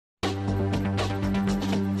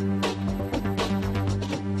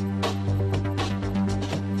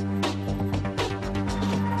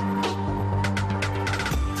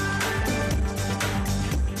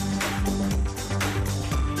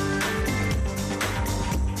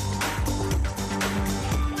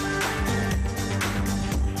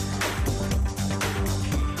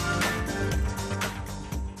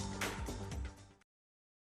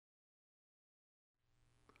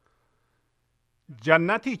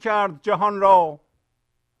جنتی کرد جهان را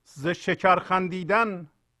ز شکر خندیدن،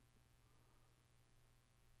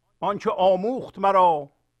 آنکه آموخت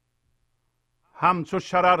مرا همچو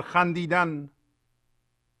شرر خندیدن.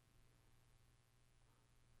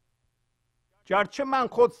 گرچه من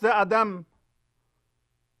خود ز عدم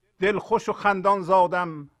دلخوش و خندان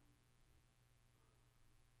زادم،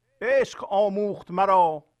 عشق آموخت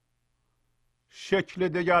مرا شکل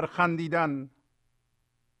دگر خندیدن.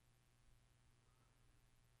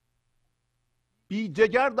 بی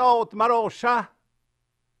جگر داد مرا شه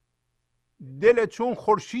دل چون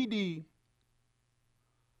خورشیدی،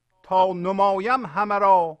 تا نمایم همه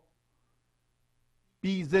را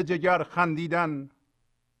بی ز جگر خندیدن.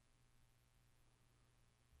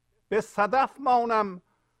 به صدف مانم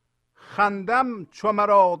خندم چو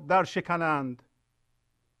مرا در شکنند،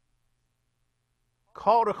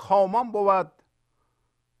 کار خامان بود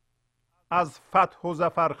از فتح و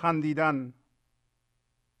ظفر خندیدن.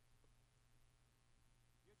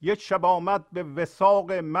 یک شب آمد به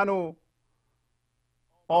وثاق من و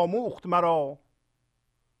آموخت مرا،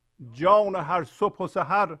 جان هر صبح و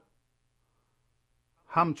سحر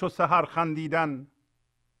همچو سحر خندیدن.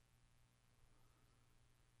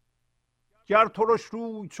 گر ترش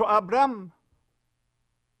روی چو ابرم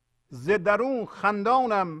ز درون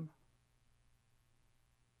خندانم،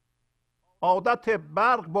 عادت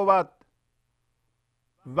برق بود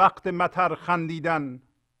وقت مطر خندیدن.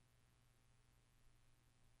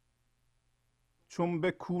 چون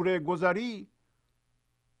به کوره گذری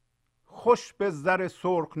خوش به زر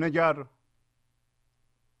سرخ نگر،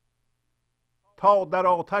 تا در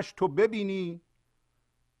آتش تو ببینی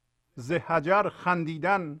ز حجر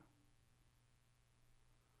خندیدن.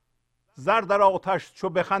 زر در آتش چو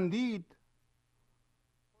بخندید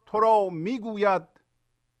تو را میگوید،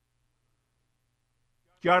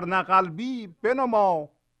 گر نه قلبی بنما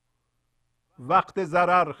وقت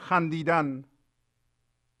ضرر خندیدن.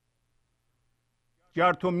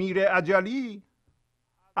 گر تو میر اجلی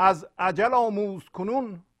از اجل آموز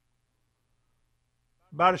کنون،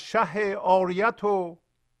 بر شه عاریت و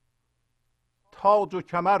تاج و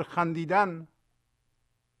کمر خندیدن.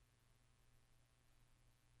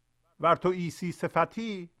 ور تو عیسی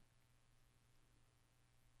صفتی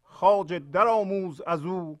خواجه در آموز از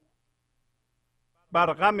او،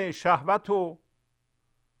 بر غم شهوت و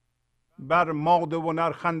بر ماده و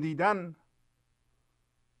نر خندیدن.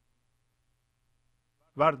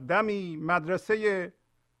 ور دمی مدرسه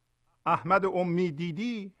احمد امی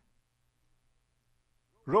دیدی،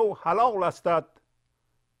 رو حلال استت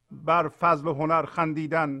بر فضل و هنر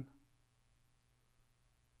خندیدن.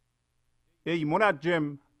 ای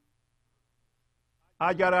منجم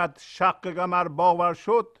اگرت شق قمر باور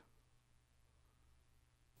شد،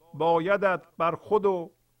 بایدت بر خود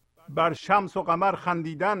و بر شمس و قمر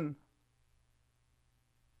خندیدن.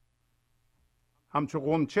 همچو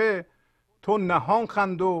غنچه تو نهان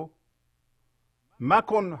خند و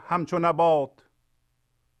مکن همچو نبات،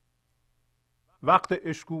 وقت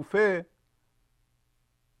اشکوفه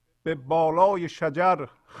به بالای شجر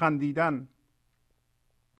خندیدن.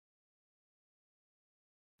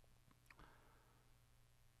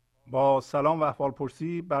 با سلام و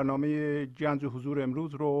احوالپرسی برنامه گنج حضور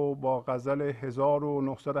امروز رو با غزل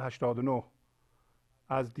 1989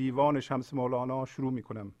 از دیوان شمس مولانا شروع می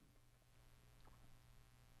کنم.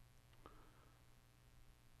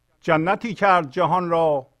 جنتی کرد جهان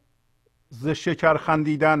را ز شکر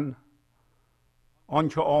خندیدن،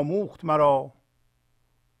 آنکه آموخت مرا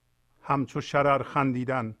همچو شرر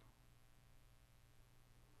خندیدن.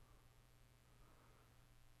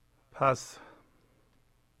 پس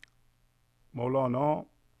مولانا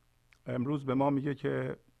امروز به ما میگه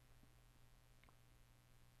که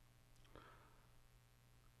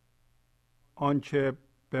آنچه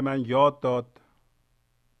به من یاد داد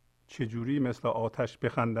چجوری مثل آتش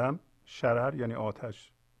بخندم، شرر یعنی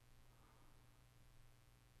آتش،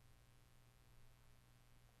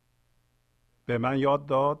 به من یاد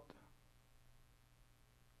داد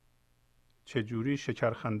چجوری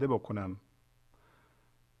شکرخنده بکنم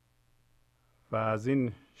و از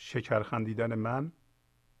این شکرخندیدن من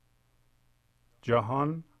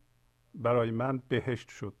جهان برای من بهشت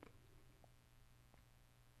شد.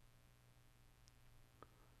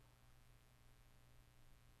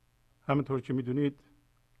 همونطور که میدونید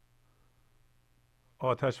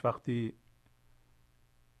آتش وقتی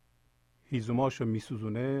هیزماشو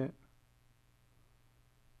میسوزونه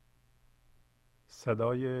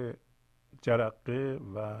صدای جرقه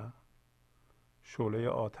و شعله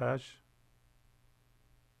آتش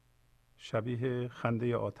شبیه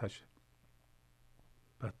خنده آتشه.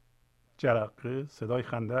 جرقه صدای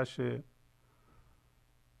خندهشه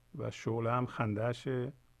و شعله هم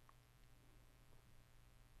خندهشه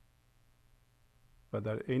و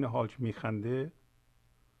در عین حال که میخنده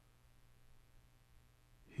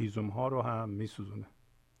هیزم ها رو هم میسوزونه.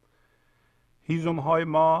 هیزم های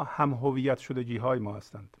ما هم هویت شدگی های ما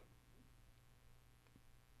هستند.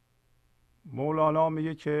 مولانا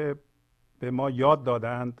میگه که به ما یاد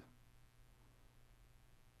دادند،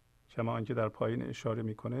 کما آنکه در پایین اشاره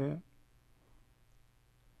میکنه،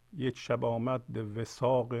 یک شب آمد به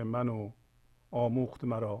وثاق من و آموخت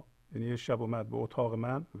مرا. یعنی یک شب آمد به اتاق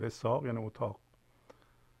من، وثاق یعنی اتاق،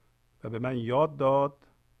 و به من یاد داد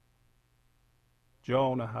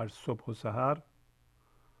جان هر صبح و سحر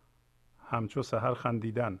همچو سحر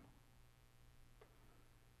خندیدن.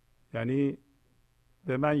 یعنی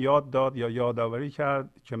به من یاد داد یا یادآوری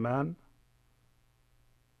کرد که من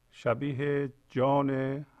شبیه جان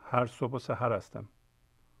هر صبح و سحر هستم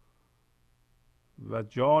و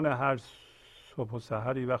جان هر صبح و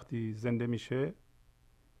سحری وقتی زنده میشه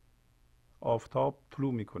آفتاب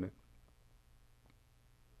طلوع میکنه.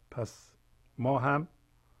 پس ما هم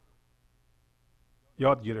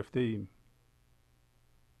یاد گرفته ایم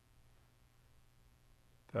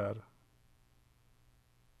در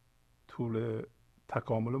طول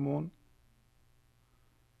تکاملمون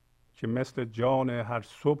که مثل جان هر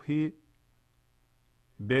صبحی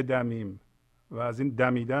بدمیم و از این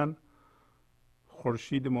دمیدن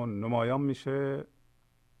خورشیدمون نمایم میشه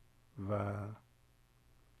و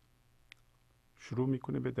شروع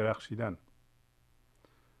میکنه به درخشیدن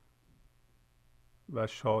و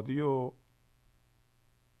شادی و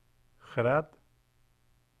خرد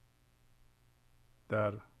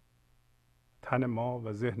در تن ما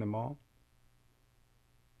و ذهن ما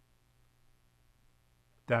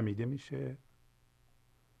دمیده میشه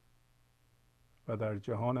و در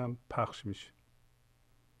جهان هم پخش میشه.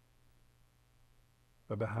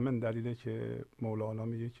 و به همین دلیله که مولانا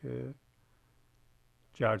میگه که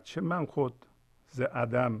گرچه من خود ز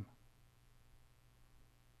عدم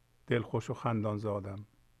دلخوش و خندان زادم،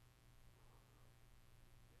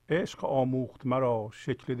 عشق آموخت مرا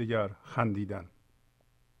شکل دیگر خندیدن.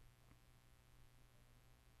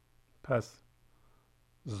 پس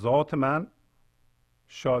ذات من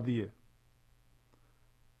شادیه،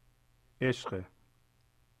 عشق،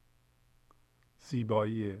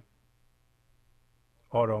 زیبایی،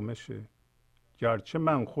 آرامش. گرچه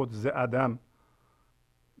من خود ز عدم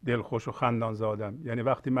دلخوش و خندان زادم، یعنی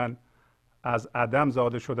وقتی من از عدم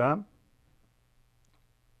زاده شدم،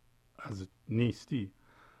 از نیستی،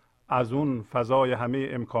 از اون فضای همه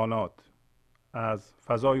امکانات، از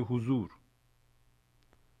فضای حضور،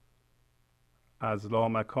 از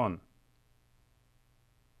لامکان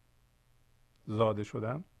زاده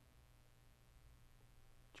شدم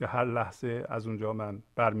که هر لحظه از اونجا من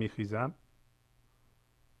برمیخیزم.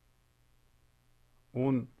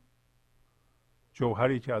 اون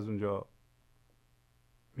جوهری که از اونجا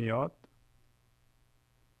میاد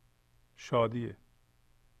شادیه.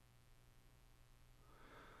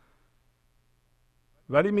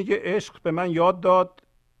 ولی میگه عشق به من یاد داد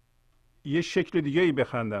یه شکل دیگه ای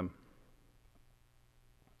بخندم.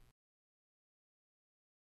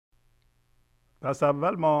 پس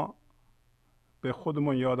اول ما به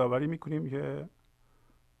خودمون یادآوری میکنیم که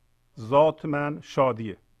ذات من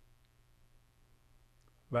شادیه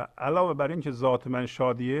و علاوه بر این که ذات من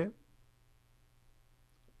شادیه،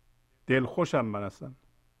 دلخوشم من هستم.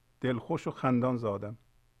 دلخوش و خندان زادم.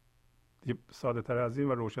 ساده تر از این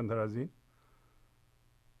و روشن تر از این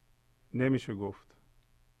نمیشه گفت.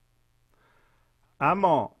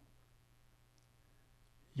 اما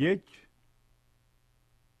یک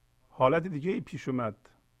حالت دیگه ای پیش اومد،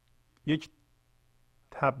 یک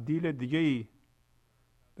تبدیل دیگه ای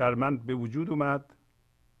در من به وجود اومد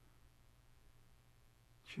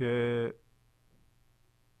که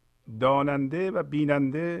داننده و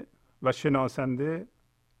بیننده و شناسنده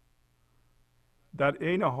در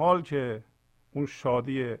عین حال که اون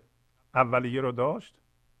شادی اولیه رو داشت،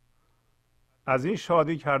 از این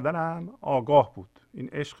شادی کردن هم آگاه بود. این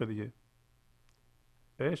عشق دیگه.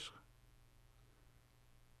 عشق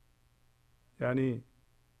یعنی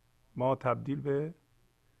ما تبدیل به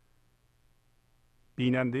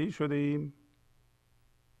بیننده‌ای شده ایم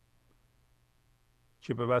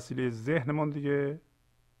که به وسیله ذهنمون دیگه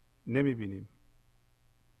نمیبینیم،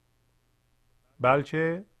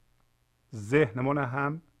 بلکه ذهنمون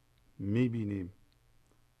هم میبینیم.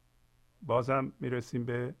 بازم میرسیم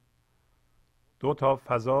به دو تا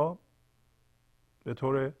فضا به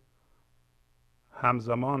طور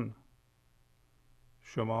همزمان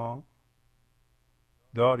شما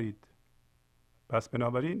دارید. پس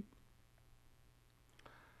بنابراین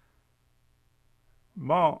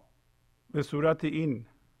ما به صورت این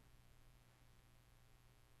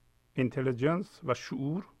اینتلیجنس و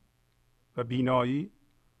شعور و بینایی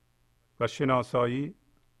و شناسایی،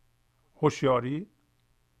 هوشیاری،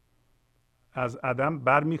 از عدم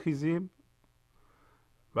برمیخیزیم.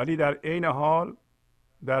 ولی در عین حال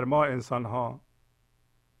در ما انسان ها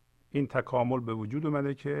این تکامل به وجود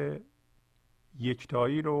اومده که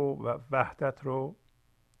یکتایی رو و وحدت رو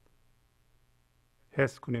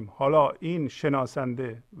حس کنیم. حالا این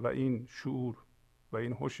شناسنده و این شعور و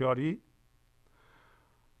این هوشیاری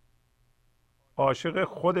عاشق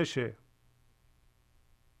خودشه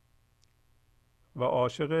و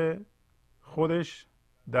عاشق خودش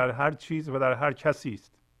در هر چیز و در هر کسی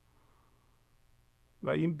است و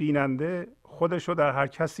این بیننده خودش رو در هر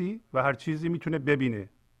کسی و هر چیزی میتونه ببینه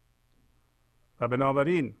و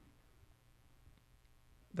بنابراین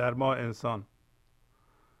در ما انسان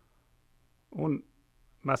اون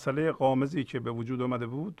مسئله غامضی که به وجود آمده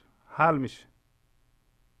بود حل میشه.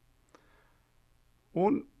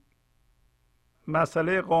 اون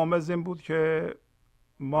مسئله غامض این بود که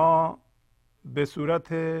ما به صورت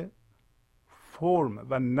فرم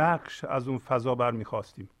و نقش از اون فضا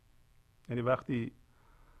برمیخواستیم. یعنی وقتی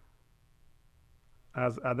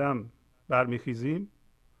از عدم برمیخیزیم،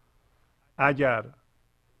 اگر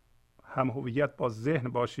هم هویت با ذهن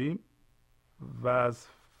باشیم و از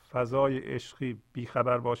فضای عشقی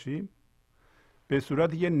بیخبر باشیم، به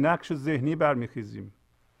صورت یه نقش ذهنی برمیخیزیم.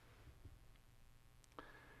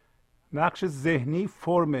 نقش ذهنی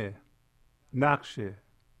فرم نقشه،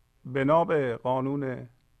 بنا به قانون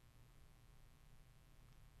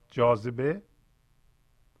جاذبه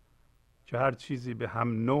که هر چیزی به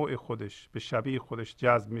هم نوع خودش، به شبیه خودش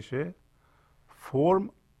جذب میشه، فرم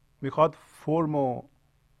میخواد فرمو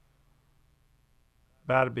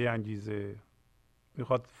بر بیانگیزه،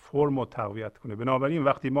 میخواد فرمو تقویت کنه. بنابراین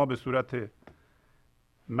وقتی ما به صورت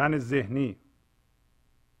من ذهنی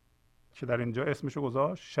که در اینجا اسمشو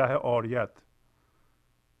گذاشت شه عاریت،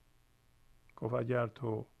 گفت اگر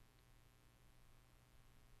تو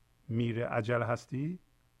میر اجل هستی،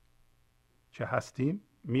 که هستیم،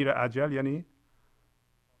 میر اجل یعنی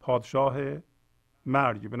پادشاه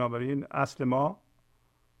مرگ، بنابراین اصل ما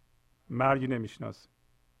مرگ نمیشناسه.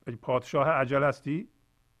 اگه پادشاه اجل هستی،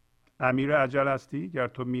 امیر اجل هستی، گر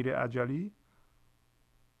تو میر اجلی،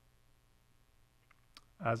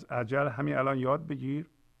 از اجل همین الان یاد بگیر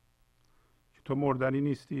که تو مردنی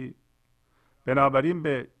نیستی. بنابراین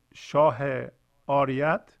به شاه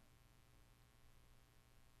عاریت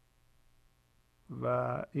و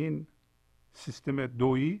این سیستم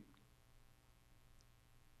دویی،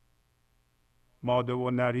 ماده و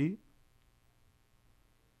نری،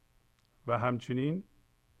 و همچنین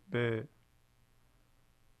به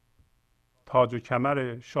تاج و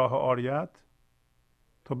کمر شاه عاریت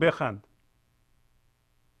تو بخند.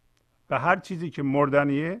 به هر چیزی که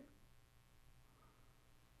مردنیه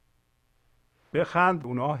بخند،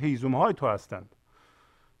 اونها هیزم های تو هستند.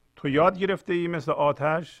 تو یاد گرفته ای مثل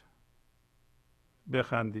آتش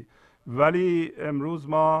بخندی. ولی امروز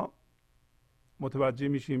ما متوجه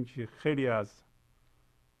میشیم که خیلی از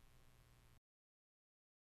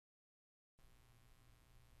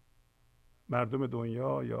مردم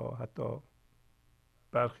دنیا یا حتی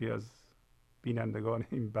برخی از بینندگان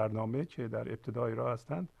این برنامه که در ابتدای راه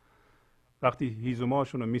هستند، وقتی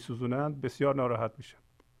هیزماشون رو میسوزونند بسیار ناراحت میشن.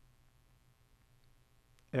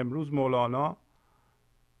 امروز مولانا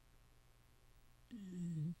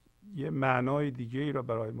یه معنای دیگه ای را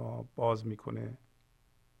برای ما باز میکنه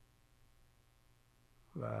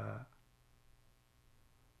و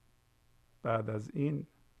بعد از این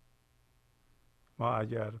ما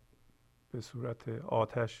اگر به صورت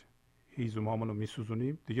آتش هیزمامون رو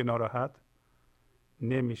میسوزونیم دیگه ناراحت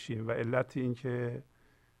نمیشیم. و علت این که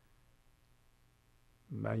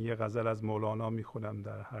من یه غزل از مولانا میخونم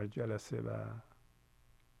در هر جلسه و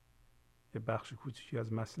یه بخش کوچیکی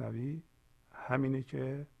از مثنوی، همینه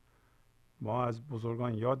که ما از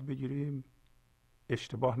بزرگان یاد بگیریم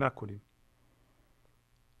اشتباه نکنیم،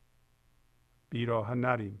 بیراه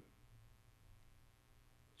نریم،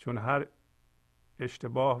 چون هر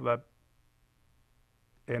اشتباه و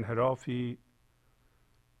انحرافی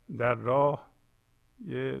در راه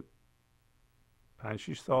یه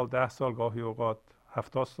 5-6 سال 10 سال گاهی اوقات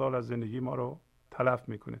 70 سال از زندگی ما رو تلف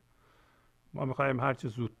میکنه. ما میخوایم هرچه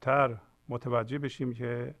زودتر متوجه بشیم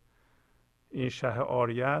که این شه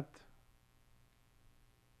عاریت،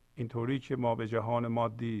 اینطوری که ما به جهان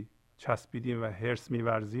مادی چسبیدیم و حرص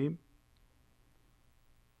میورزیم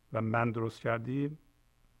و من درست کردیم،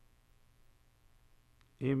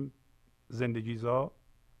 این زندگیزا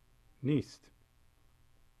نیست.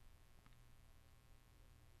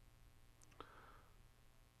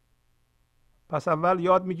 پس اول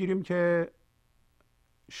یاد میگیریم که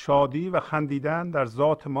شادی و خندیدن در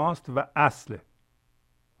ذات ماست و اصله.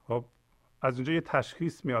 خب از اینجا یه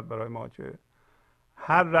تشخیص میاد برای ما که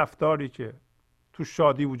هر رفتاری که تو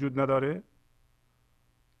شادی وجود نداره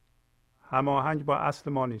هماهنگ با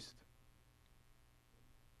اصل ما نیست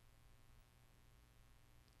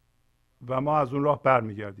و ما از اون راه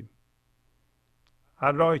برمیگردیم.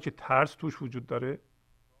 هر راهی که ترس توش وجود داره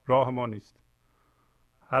راه ما نیست.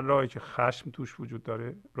 هر راهی که خشم توش وجود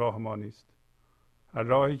داره راه ما نیست. هر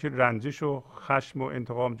راهی که رنجش و خشم و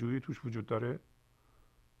انتقام جویی توش وجود داره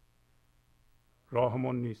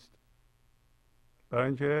راهمون نیست. برای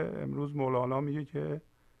اینکه امروز مولانا میگه که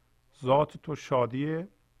ذات تو شادی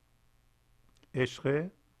عشق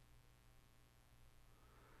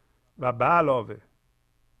و به علاوه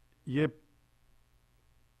یه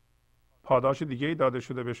پاداش دیگه ای داده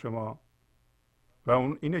شده به شما و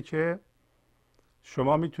اون اینه که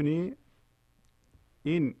شما میتونی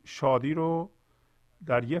این شادی رو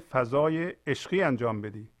در یه فضای عشقی انجام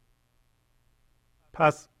بدی.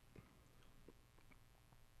 پس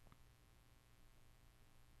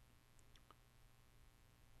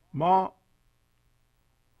ما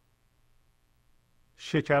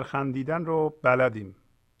شکر خندیدن رو بلدیم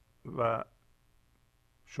و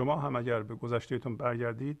شما هم اگر به گذشتهتون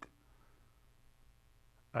برگردید،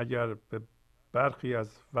 اگر به برخی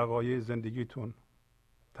از وقایع زندگیتون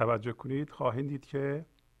توجه کنید، خواهید دید که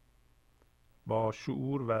با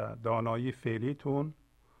شعور و دانایی فعلیتون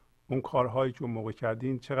اون کارهایی که اون موقع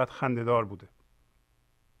کردین چقدر خنده‌دار بوده.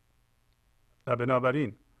 و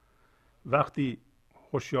بنابراین وقتی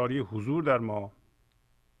هوشیاری حضور در ما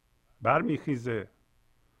برمیخیزه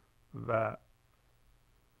و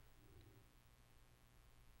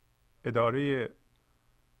اداره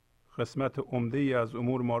قسمت عمده ای از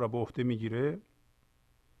امور ما را به عهده میگیره،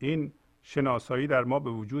 این شناسایی در ما به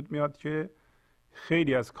وجود میاد که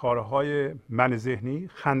خیلی از کارهای من ذهنی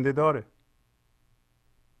خنده داره.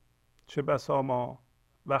 چه بسا ما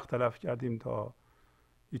وقت تلف کردیم تا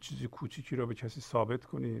یه چیزی کوچیکی رو به کسی ثابت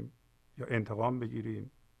کنیم یا انتقام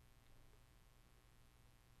بگیریم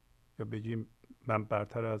یا بگیم من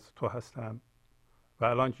برتر از تو هستم و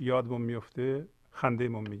الان که یادمون میفته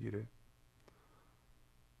خندهمون میگیره.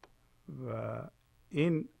 و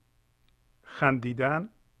این خندیدن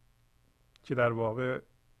که در واقع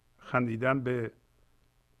خندیدن به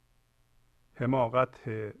حماقت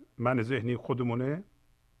من ذهنی خودمونه،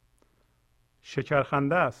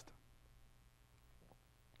 شکرخنده است.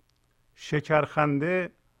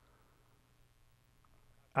 شکرخنده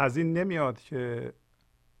از این نمیاد که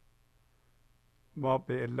ما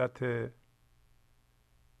به علت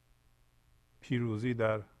پیروزی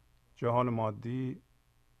در جهان مادی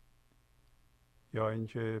یا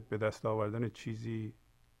اینکه به دست آوردن چیزی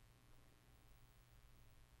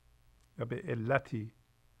یا به علتی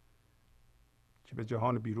که به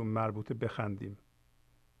جهان بیرون مربوطه بخندیم.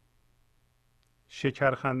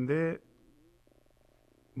 شکرخنده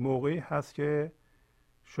موقعی هست که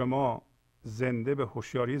شما زنده به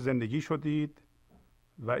هوشیاری زندگی شدید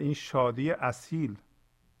و این شادی اصیل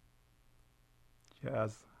که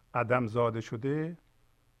از عدم زاده شده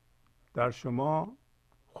در شما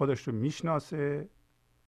خودش رو میشناسه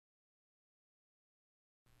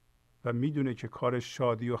و میدونه که کارش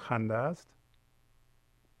شادی و خنده است.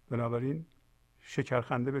 بنابراین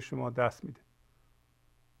شکرخنده به شما دست میده.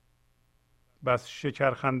 بس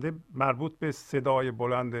شکرخنده مربوط به صدای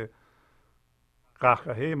بلند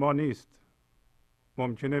قهقهه ما نیست.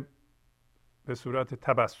 ممکنه به صورت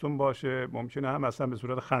تبسم باشه، ممکنه هم اصلا به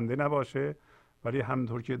صورت خنده نباشه، ولی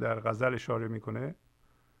همونطور که در غزل اشاره میکنه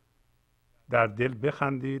در دل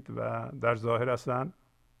بخندید و در ظاهر اصلا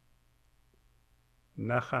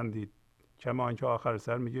نخندید. کما اینکه آخر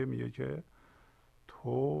سر میگه که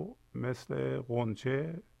تو مثل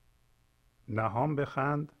غنچه نهان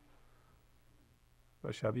بخند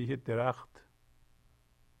و شبیه درخت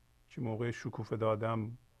که موقع شکوفه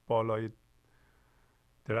دادم بالای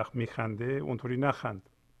درخت میخنده اونطوری نخند.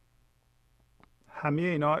 همه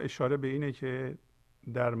اینا اشاره به اینه که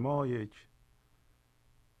در ما یک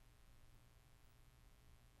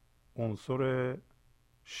عنصر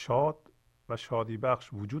شاد و شادی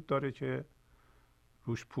بخش وجود داره که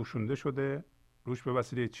روش پوشونده شده. روش به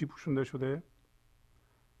وسیله چی پوشونده شده؟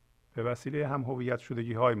 به وسیله هم هویت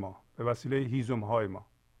شدگی های ما، به وسیله هیزم های ما.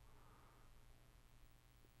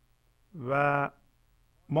 و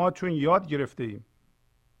ما چون یاد گرفته ایم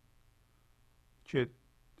که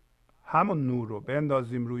همون نور رو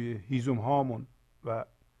بندازیم روی هیزم هامون و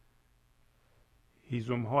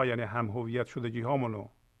هیزم ها یعنی هم هویت شدگی هامون رو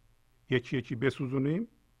یکی یکی بسوزونیم،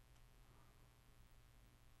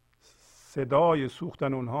 صدای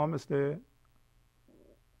سوختن اونها مثل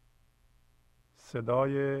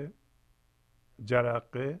صدای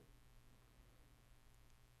جرقه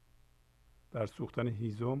در سوختن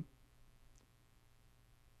هیزم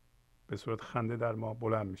به صورت خنده در ما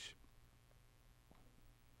بلند میشه.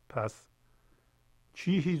 پس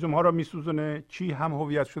چی هیزم ها را میسوزونه؟ چی هم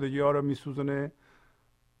هویت شدگی ها را میسوزونه؟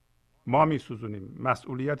 ما میسوزونیم.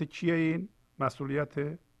 مسئولیت کیه؟ این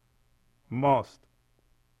مسئولیت ماست.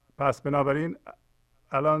 پس بنابراین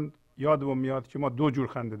الان یادمون میاد که ما دو جور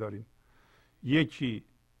خنده داریم. یکی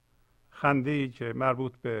خنده ای که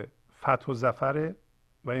مربوط به فتح و ظفره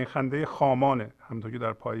و این خنده خامانه، همونطور که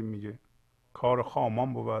در پایین میگه کار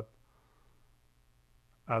خامان بود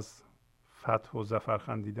از فتح و ظفر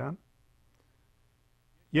خندیدن.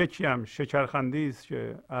 یکی هم شکرخنده است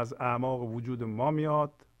که از اعماق وجود ما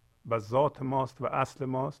میاد و ذات ماست و اصل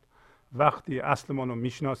ماست. وقتی اصل ما رو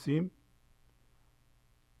میشناسیم،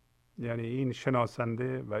 یعنی این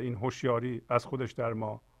شناسنده و این هوشیاری از خودش در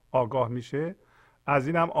ما آگاه میشه، از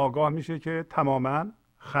این هم آگاه میشه که تماما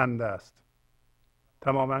خنده است،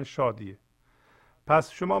 تماما شادیه.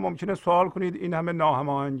 پس شما ممکنه سوال کنید این همه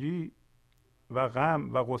ناهماهنگی و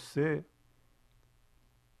غم و غصه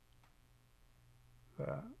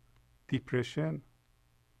و دیپرشن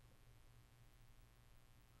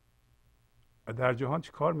در جهان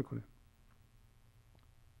چی کار میکنه؟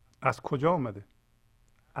 از کجا اومده؟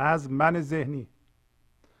 از من ذهنی،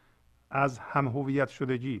 از هم هویت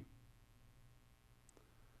شدگی،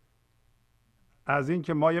 از این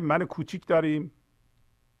که ما یه من کوچیک داریم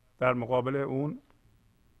در مقابل اون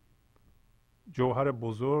جوهر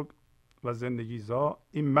بزرگ و زندگی زا.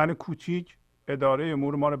 این من کوچیک اداره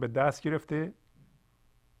امور ما رو به دست گرفته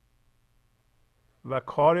و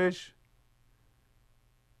کارش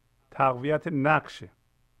تقویت نقشه.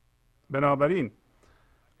 بنابراین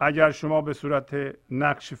اگر شما به صورت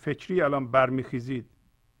نقش فکری الان برمیخیزید،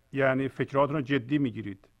 یعنی فکراتون رو جدی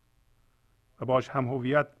میگیرید و باش هم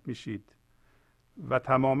هویت میشید و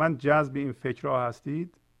تماما جذب این فکرها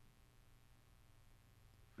هستید،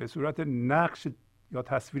 به صورت نقش یا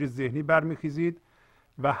تصویر ذهنی برمیخیزید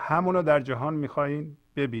و همونو در جهان میخواین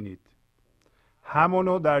ببینید،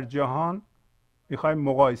 همونو در جهان میخواین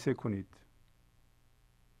مقایسه کنید.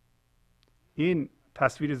 این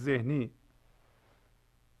تصویر ذهنی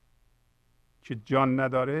که جان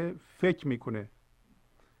نداره فکر میکنه،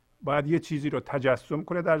 باید یه چیزی رو تجسم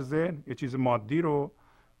کنه در ذهن، یه چیز مادی رو،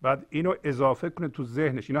 بعد اینو اضافه کنه تو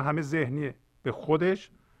ذهنش. اینا همه ذهنیه به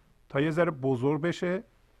خودش تا یه ذره بزرگ بشه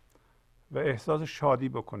و احساس شادی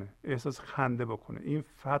بکنه، احساس خنده بکنه. این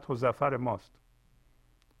فتح و ظفر ماست.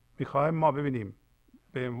 میخوایم ما ببینیم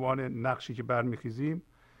به عنوان نقشی که برمیخیزیم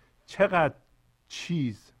چقدر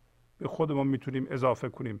چیز به خودمون میتونیم اضافه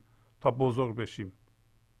کنیم تا بزرگ بشیم.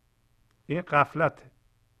 این غفلت،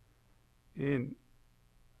 این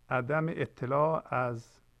عدم اطلاع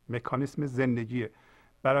از مکانیسم زندگیه.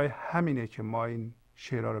 برای همینه که ما این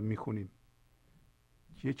شعرها رو میخونیم.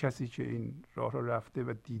 یه کسی که این راه رو رفته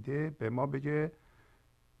و دیده به ما بگه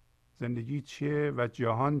زندگی چیه و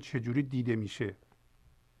جهان چجوری دیده میشه.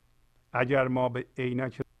 اگر ما به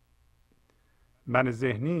عینک من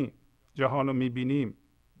ذهنی جهان رو میبینیم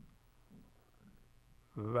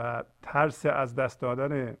و ترس از دست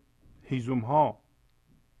دادن هیزم ها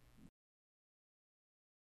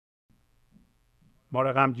ما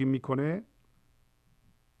رو غمگین میکنه،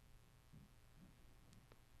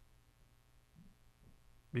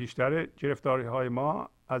 بیشتر گرفتاری های ما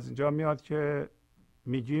از اینجا میاد که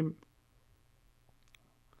میگیم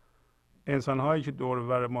انسان هایی که دور و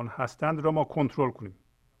برمون هستند رو ما کنترل کنیم،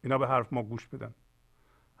 اینا به حرف ما گوش بدن.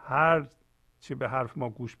 هر چی به حرف ما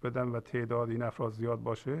گوش بدن و تعداد این افراد زیاد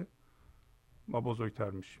باشه، ما بزرگتر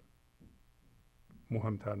میشیم،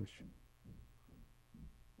 مهمتر میشیم،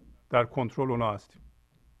 در کنترل اونا هستیم.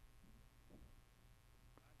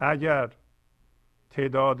 اگر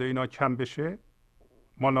تعداد اینا کم بشه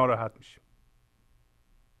ما ناراحت میشیم.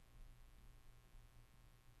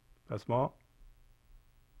 پس ما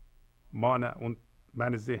نه، اون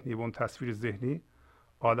من ذهنی و اون تصویر ذهنی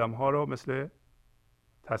آدم ها رو مثل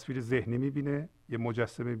تصویر ذهنی میبینه، یه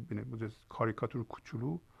مجسمه میبینه، کاریکاتور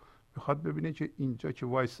کوچولو، میخواد ببینه که اینجا که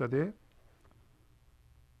وایستاده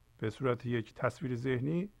به صورت یک تصویر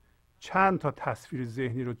ذهنی چند تا تصویر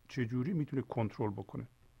ذهنی رو چجوری میتونه کنترل بکنه.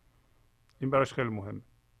 این براش خیلی مهمه.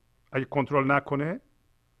 اگه کنترل نکنه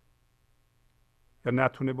یا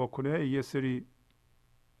نتونه بکنه، یه سری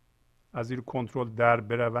از زیر کنترل در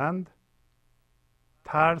بروند،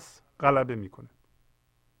 ترس غلبه میکنه،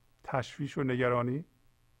 تشویش و نگرانی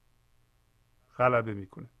غلبه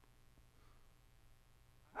میکنه.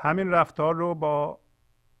 همین رفتار رو با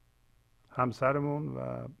همسرمون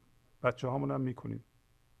و بچه هامون هم میکنیم.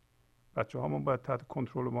 بچه هامون باید تحت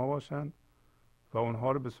کنترل ما باشن و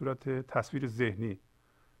اونها رو به صورت تصویر ذهنی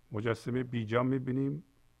مجسمه بیجان میبینیم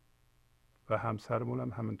و همسرمون هم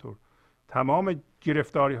همینطور. تمام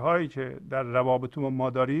گرفتاری هایی که در روابطمون ما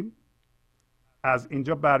داریم از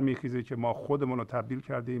اینجا برمیخیزه که ما خودمون رو تبدیل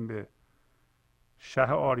کردیم به شه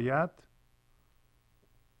عاریت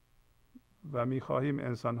و میخواهیم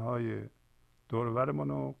انسانهای دور و برمون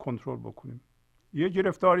رو کنترل بکنیم. یه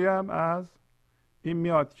گرفتاری هم از این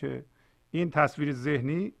میاد که این تصویر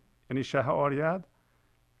ذهنی یعنی شه عاریت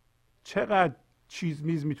چقدر چیز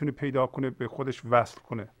میز میتونه پیدا کنه به خودش وصل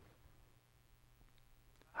کنه.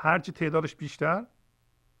 هرچی تعدادش بیشتر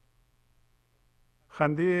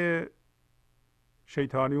خنده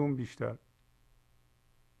شیطانی اون بیشتر،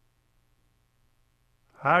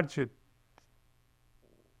 هرچی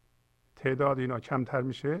تعداد اینا کمتر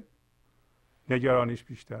میشه نگرانیش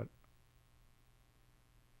بیشتر.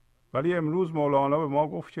 ولی امروز مولانا به ما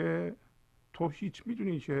گفت که تو هیچ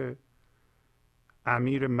میدونی که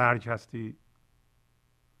امیر مرگ هستی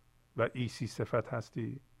و عیسی صفت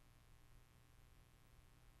هستی؟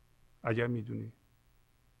 اگر میدونی،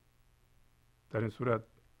 در این صورت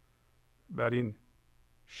بر این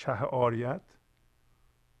شه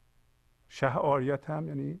عاریت هم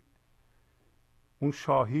یعنی اون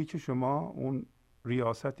شاهی که شما، اون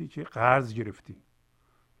ریاستی که قرض گرفتی،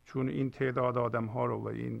 چون این تعداد آدم ها رو و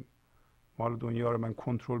این مال دنیا رو من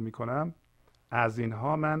کنترل میکنم، از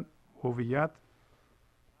اینها من هویت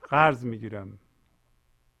قرض میگیرم،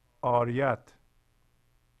 عاریت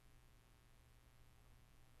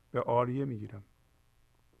به عاریه میگیرم.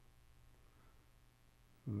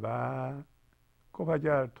 و گفت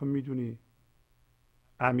اگر تو میدونی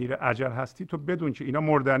امیر اجل هستی، تو بدون که اینا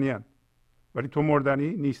مردنی هن. ولی تو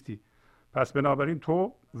مردنی نیستی، پس بنابراین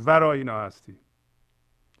تو ورای اینا هستی.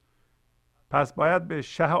 پس باید به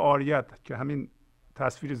شه عاریت که همین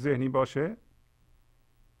تصویر ذهنی باشه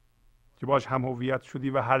که باش هم هویت شدی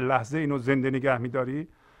و هر لحظه اینو زنده نگه میداری.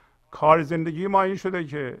 کار زندگی ما این شده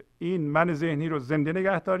که این من ذهنی رو زنده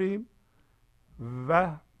نگه داریم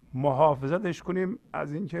و محافظتش کنیم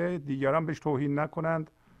از اینکه دیگران بهش توهین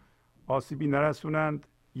نکنند، آسیبی نرسونند.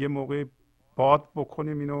 یه موقع باد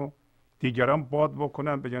بکنیم اینو، دیگران باد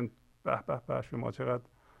بکنن بگن به به به شما چقدر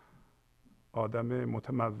آدم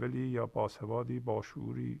متمولی یا باسوادی،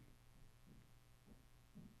 باشعوری،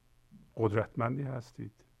 قدرتمندی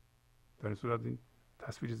هستید. در این صورت این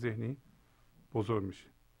تصویر ذهنی بزرگ میشه.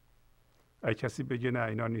 اگه کسی بگه نه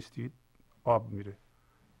اینا نیستید، آب میره.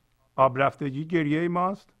 آب رفتگی گریه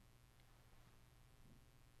ماست،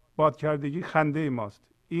 باد کردگی خنده ماست.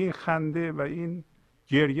 این خنده و این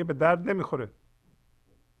گریه به درد نمیخوره.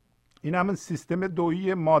 این همون سیستم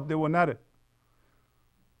دویی ماده و نره.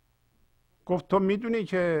 گفت تو میدونی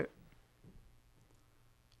که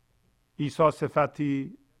عیسی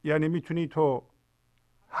صفتی، یعنی میتونی تو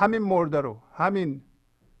همین مرده رو، همین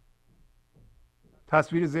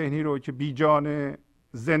تصویر ذهنی رو که بی جان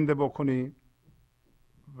زنده بکنی.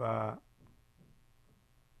 و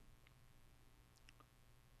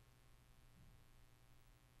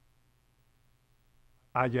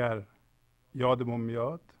اگر یادمون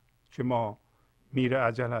میاد که ما میر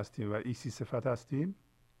اجل هستیم و عیسی صفت هستیم،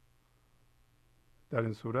 در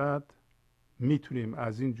این صورت میتونیم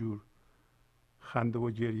از این جور خنده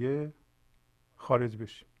و گریه خارج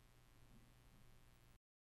بشیم.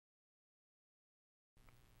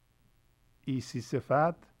 عیسی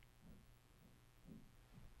صفت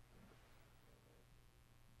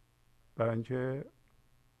برای اینکه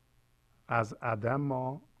از عدم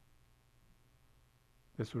ما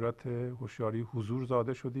به صورت هوشیاری حضور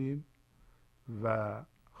زاده شدیم و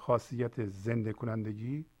خاصیت زنده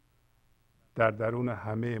کنندگی در درون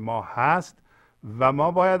همه ما هست و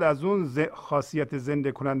ما باید از اون خاصیت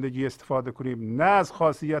زنده کنندگی استفاده کنیم، نه از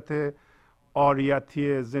خاصیت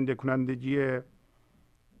عاریتی زنده کنندگی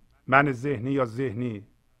من ذهنی یا ذهنی،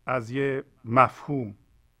 از یه مفهوم.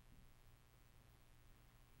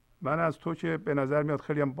 من از تو که به نظر میاد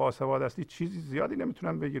خیلی هم باسواد هستی چیزی زیادی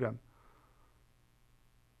نمیتونم بگیرم.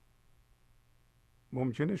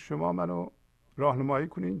 ممکنه شما منو راهنمایی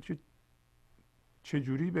کنین که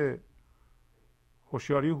چجوری به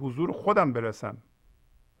هوشیاری حضور خودم برسم،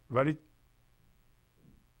 ولی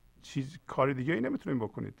کار دیگه ای نمیتونین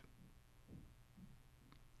بکنید.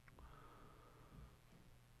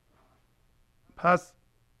 پس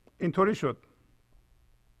اینطوری شد.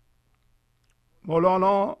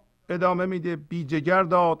 مولانا ادامه میده: بی جگر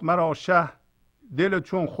داد مرا شه، دل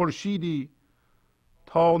چون خورشیدی،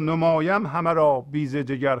 تا نمایم همه را بیز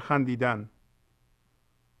جگر خندیدن.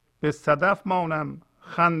 به صدف مانم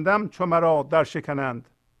خندم چو مرا در شکنند،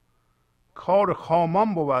 کار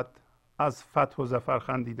خامان بود از فتح و ظفر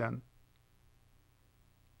خندیدن.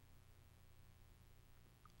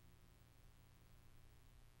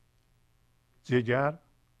 جگر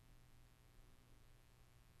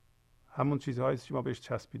همون چیزهایی است که ما بهش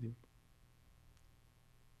چسبیدیم.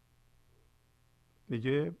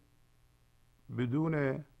 میگه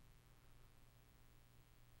بدون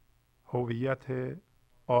هویت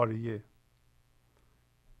عاریه،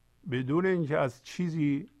 بدون اینکه از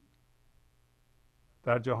چیزی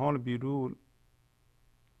در جهان بیرون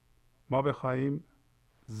ما بخواهیم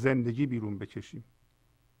زندگی بیرون بکشیم،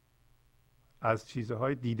 از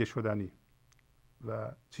چیزهای دیده شدنی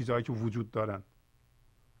و چیزهایی که وجود دارند.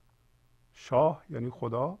 شاه یعنی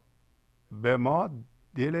خدا به ما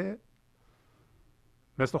دل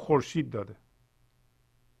مثل خورشید داده.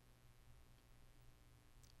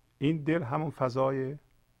 این دل همون فضای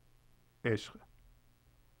عشق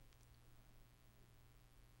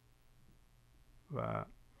و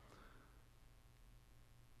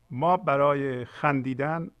ما برای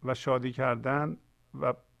خندیدن و شادی کردن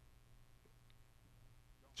و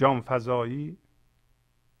جانفزایی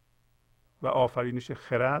و آفرینش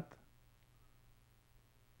خرد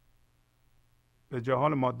به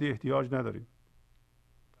جهان مادی احتیاج نداریم،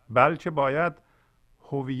 بلکه باید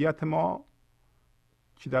هویت ما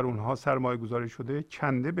که در اونها سرمایه گذاری شده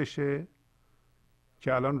کنده بشه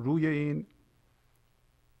که الان روی این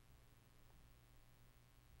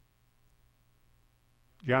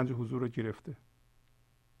گنج حضور رو گرفته.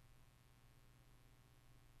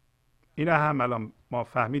 این هم الان ما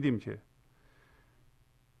فهمیدیم که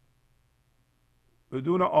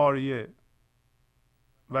بدون عاریه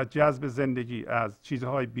و جذب زندگی از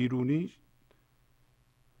چیزهای بیرونی،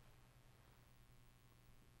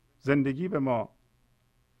 زندگی به ما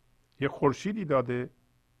یه خورشیدی داده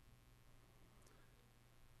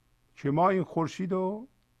که ما این خورشید رو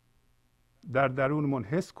در درونمون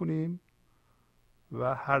حس کنیم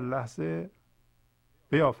و هر لحظه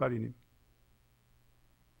بیافرینیم.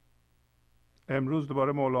 امروز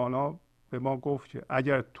دوباره مولانا به ما گفت که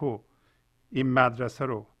اگر تو این مدرسه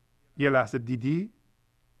رو یه لحظه دیدی،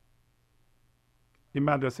 این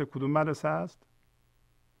مدرسه کدوم مدرسه است؟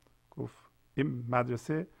 گفت این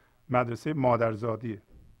مدرسه مادرزادیه.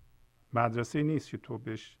 مدرسه نیست که تو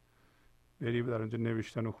بهش بری و در اونجا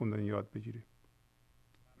نوشتن و خوندن یاد بگیری.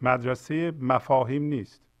 مدرسه مفاهیم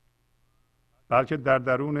نیست، بلکه در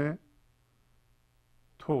درون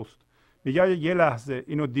توست. میگه یه لحظه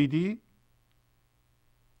اینو دیدی،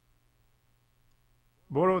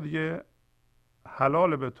 برو دیگه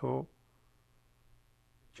حلال به تو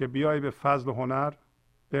که بیای به فضل و هنر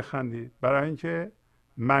بخندی، برای اینکه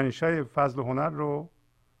منشأ فضل و هنر رو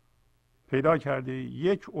پیدا کردی.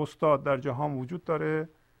 یک استاد در جهان وجود داره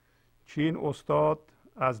که این استاد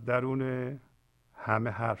از درون همه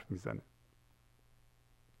حرف میزنه.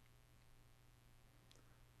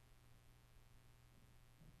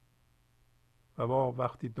 و ما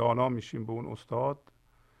وقتی دانا میشیم به اون استاد،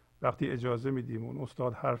 وقتی اجازه میدیم اون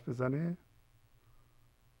استاد حرف بزنه،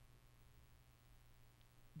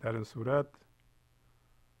 در این صورت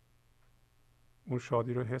اون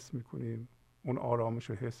شادی رو حس میکنیم، اون آرامش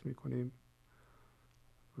رو حس میکنیم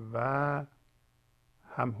و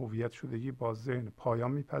هم هویت شدگی با ذهن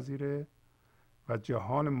پایان میپذیره و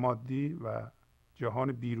جهان مادی و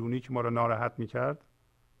جهان بیرونی که ما رو ناراحت میکرد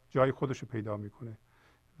جای خودش رو پیدا میکنه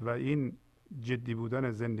و این جدی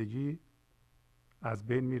بودن زندگی از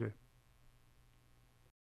بین میره.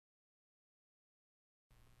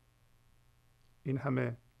 این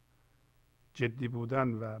همه جدی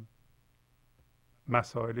بودن و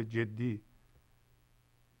مسائل جدی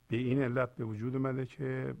به این علت به وجود اومده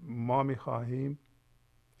که ما میخواهیم،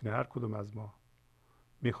 یعنی هر کدوم از ما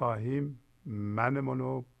میخواهیم منمون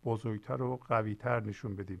رو بزرگتر و قویتر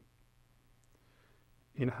نشون بدیم.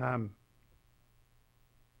 این هم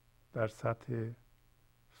در سطح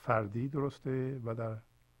فردی درسته و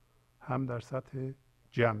هم در سطح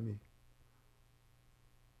جمعی.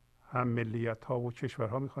 هم ملیت ها و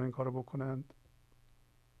کشورها میخوان این کارو بکنند،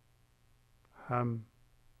 هم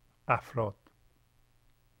افراد.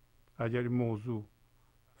 اگر این موضوع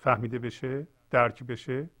فهمیده بشه، درک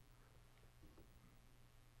بشه،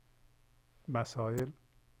 مسائل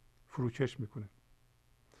فروکش میکنه.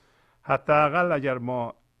 حداقل اگر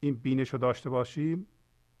ما این بینش رو داشته باشیم،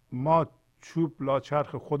 ما چوب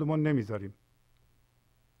لاچرخ خودمون نمیذاریم.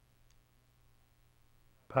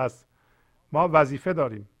 پس ما وظیفه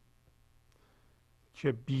داریم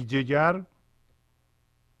که بیجگر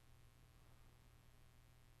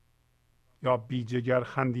یا بیجگر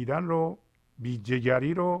خندیدن رو،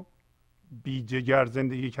 بیجگری رو، بیجگر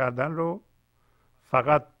زندگی کردن رو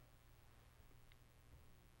فقط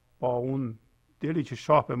با اون دلی که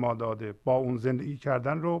شاه به ما داده، با اون زندگی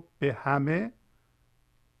کردن رو به همه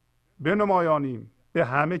بنمایانیم. به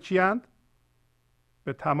همه کیند؟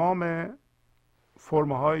 به تمام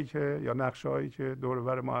فرم هایی که یا نقشه هایی که دور و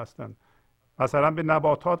بر ما هستند. مثلا به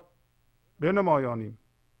نباتات بنمایانیم،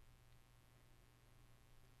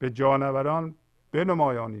 به جانوران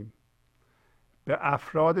بنمایانیم، به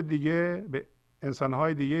افراد دیگه، به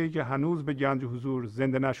انسانهای دیگه که هنوز به گنج حضور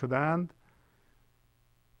زنده نشدند،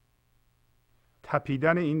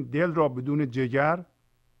 تپیدن این دل را بدون جگر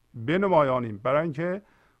بنمایانیم، برای اینکه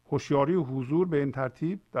هوشیاری و حضور به این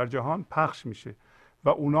ترتیب در جهان پخش میشه و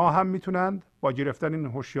اونا هم میتونند با گرفتن این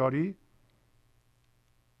هوشیاری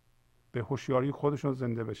به هوشیاری خودشون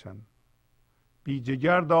زنده بشن. بی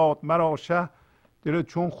جگر داد مرا شه، دل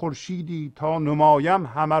چون خورشیدی تا نمایم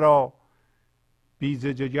همه را، بی ز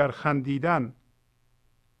جگر خندیدن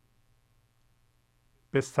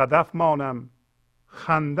به صدف مانم،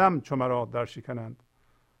 خندم چو مرا در شکنند.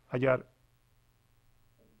 اگر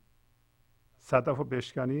صدف رو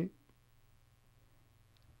بشکنی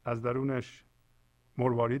از درونش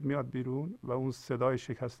مروارید میاد بیرون و اون صدای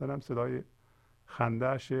شکستن هم صدای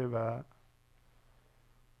خندهشه و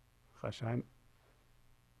قشنگ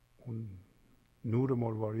اون نور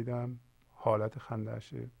مروارید هم حالت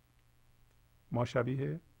خندهشه. ما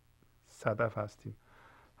شبیه صدف هستیم.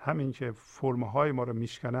 همین که فرمهای ما رو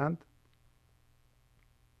میشکنند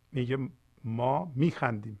میگه ما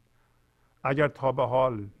میخندیم. اگر تا به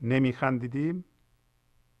حال نمیخندیدیم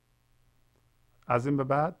از این به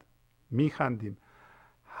بعد میخندیم.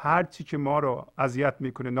 هر چی که ما رو اذیت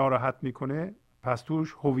میکنه، ناراحت میکنه، پس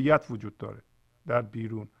توش هویت وجود داره در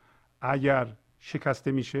بیرون. اگر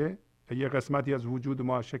شکسته میشه، یه قسمتی از وجود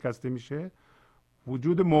ما شکسته میشه،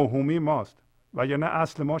 وجود موهومی ماست، وگرنه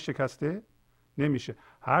اصل ما شکسته نمیشه.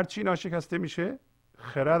 هر چی ناشکسته میشه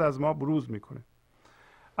خرد از ما بروز میکنه.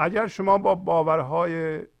 اگر شما با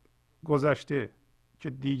باورهای گذشته که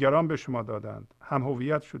دیگران به شما دادند هم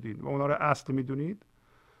هویت شدید و اونا رو اصل میدونید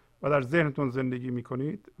و در ذهنتون زندگی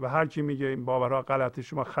میکنید و هر کی میگه این باورها غلطه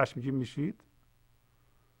شما خشمگین میشید،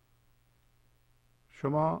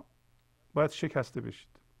 شما باید شکسته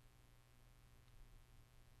بشید.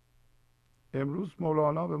 امروز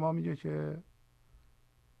مولانا به ما میگه که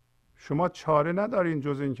شما چاره ندارین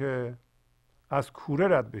جز این که از کوره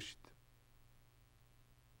رد بشید.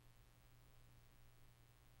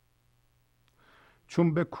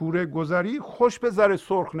 چون به کوره گذری خوش به زر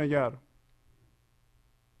سرخ نگر.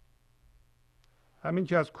 همین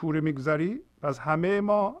که از کوره میگذری، پس همه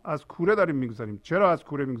ما از کوره داریم میگذریم. چرا از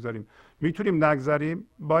کوره میگذریم؟ میتونیم نگذریم،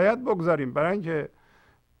 باید بگذریم، برای اینکه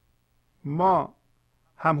ما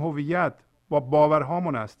هم هویت با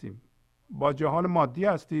باورهامون هستیم، با جهان مادی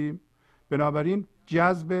هستیم، بنابراین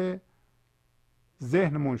جذب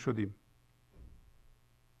ذهنمون شدیم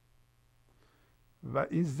و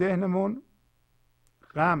این ذهنمون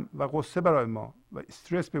غم و غصه برای ما و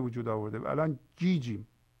استرس به وجود آورده و الان گیجیم.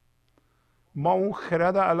 ما اون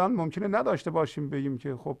خرد الان ممکنه نداشته باشیم بگیم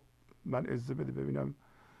که خب من اجازه بده ببینم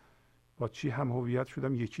با چی هم هویت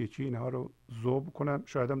شدم، یکی یکی اینها رو ذوب کنم.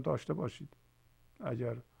 شاید هم داشته باشید.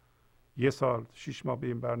 اگر 1 سال 6 ماه به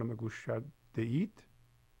این برنامه گوش کرده اید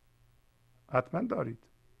حتما دارید.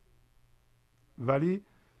 ولی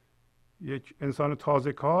یک انسان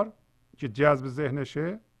تازه کار که جذب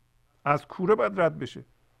ذهنشه از کوره باید رد بشه.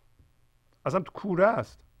 اصلا تو کوره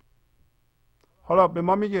است. حالا به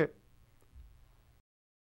ما میگه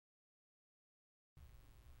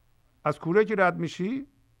از کوره که رد میشی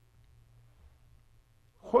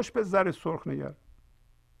خوش به زر سرخ نگر.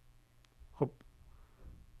 خب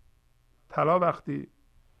طلا وقتی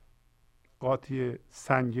قاطی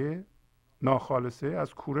سنگ ناخالصه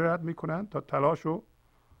از کوره رد میکنن تا طلاشو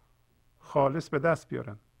خالص به دست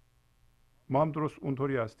بیارن. ما هم درست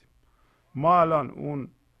اونطوری هستیم. ما الان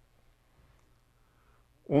اون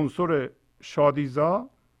عنصر شادیزا،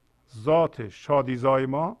 ذات شادیزای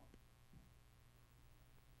ما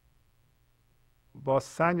با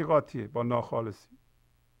سنگ قاطیه، با ناخالصی.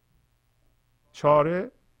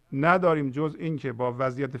 چاره نداریم جز این که با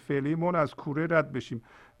وضعیت فعلیمون از کوره رد بشیم.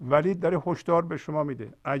 ولی داره هشدار به شما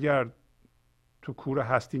میده اگر تو کوره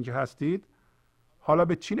هستین که هستید، حالا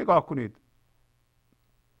به چی نگاه کنید؟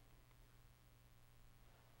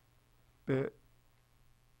 به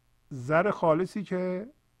زر خالصی که،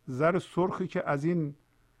 زر سرخی که از این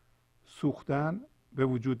سوختن به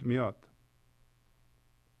وجود میاد.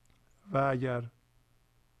 و اگر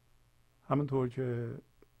همونطور که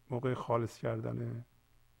موقع خالص کردن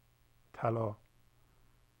طلا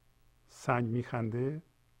سنگ میخنده،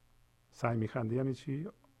 سنگ میخنده یعنی چی؟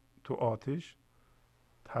 تو آتش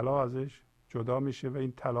طلا ازش جدا میشه و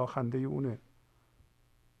این طلا خنده اونه.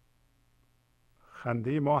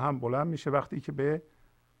 خنده ما هم بلند میشه وقتی که به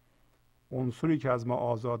عنصری که از ما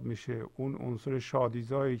آزاد میشه، اون عنصر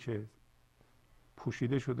شادیزایی که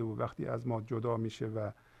پوشیده شده و وقتی از ما جدا میشه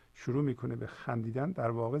و شروع میکنه به خندیدن، در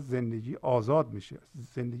واقع زندگی آزاد میشه،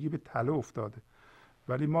 زندگی به تله افتاده.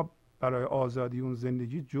 ولی ما برای آزادی اون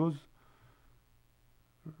زندگی جز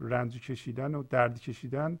رنج کشیدن و درد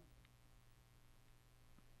کشیدن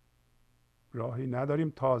راهی نداریم،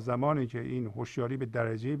 تا زمانی که این هوشیاری به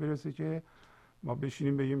درجه‌ای برسه که ما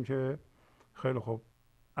بشینیم بگیم که خیلی خوب،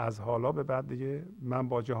 از حالا به بعد دیگه من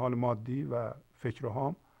با جهان مادی و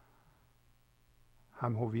فکرهام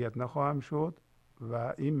هم هویت نخواهم شد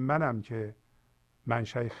و این منم که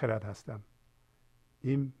منشأ خرد هستم،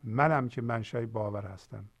 این منم که منشأ باور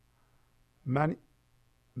هستم، من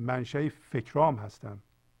منشأ فکرام هستم،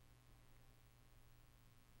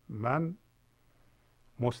 من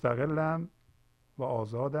مستقلم و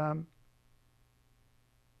آزادم،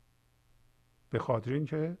 به خاطر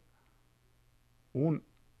اینکه اون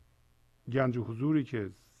گنج حضوری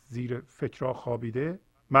که زیر فکرها خوابیده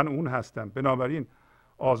من اون هستم. بنابراین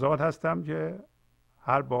آزاد هستم که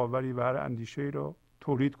هر باوری و هر اندیشه‌ای رو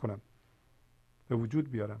تولید کنم، به وجود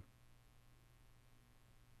بیارم.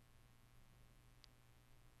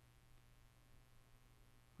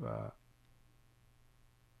 و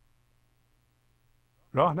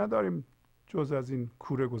راه نداریم جز از این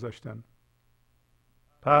کوره گذاشتن.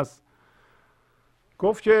 پس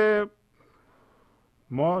گفت که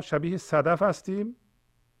ما شبیه صدف هستیم،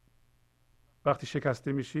 وقتی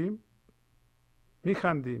شکسته میشیم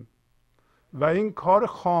میخندیم و این کار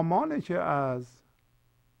خامانه که از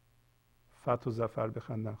فتح و ظفر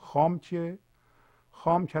بخندن. خام کیه؟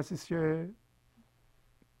 خام کسی است که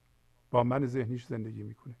با من ذهنیش زندگی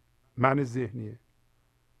میکنه. من ذهنیه.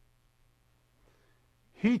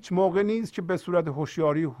 هیچ موقع نیست که به صورت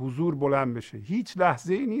هوشیاری حضور بلند بشه. هیچ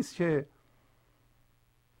لحظه ای نیست که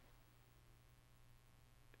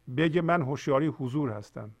بگه من هوشیاری حضور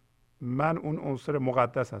هستم، من اون عنصر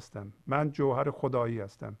مقدس هستم، من جوهر خدایی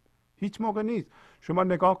هستم. هیچ موقع نیست. شما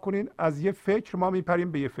نگاه کنین، از یه فکر ما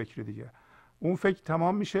میپریم به یه فکر دیگه، اون فکر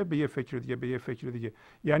تمام میشه به یه فکر دیگه، به یه فکر دیگه.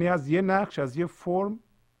 یعنی از یه نقش، از یه فرم،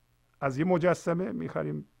 از یه مجسمه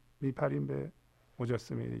میپریم به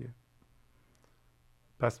مجسمه دیگه.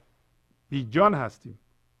 پس بی جان هستیم.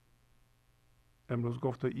 امروز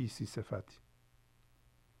گفت و ایسی صفتی.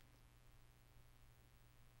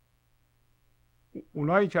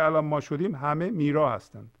 اونایی که الان ما شدیم همه میرا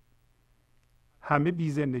هستند، همه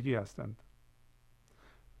بی زندگی هستند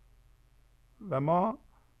و ما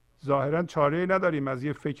ظاهرا چاره‌ای نداریم از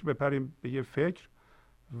یه فکر بپریم به یه فکر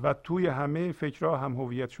و توی همه فکرها هم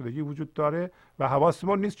هویت شدگی وجود داره و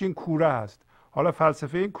حواسمون نیست که این کوره هست. حالا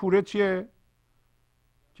فلسفه این کوره چیه؟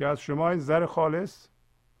 که از شما این زر خالص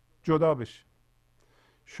جدا بشه،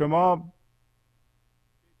 شما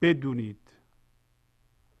بدونید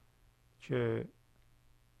که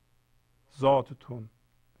ذاتتون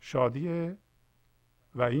شادیه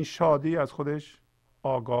و این شادی از خودش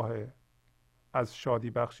آگاهه، از شادی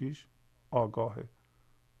بخشیش آگاهه.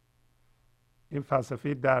 این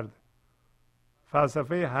فلسفه درد،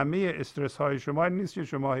 فلسفه همه استرس های شما این نیست که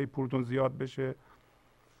شما هی پولتون زیاد بشه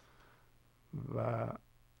و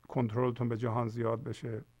کنترلتون به جهان زیاد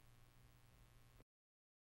بشه.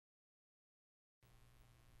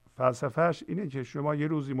 فلسفهش اینه که شما یه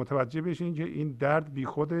روزی متوجه بشین که این درد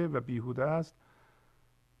بیخوده و بیهوده است.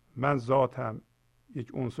 من ذاتم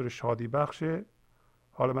یک عنصر شادی بخشه،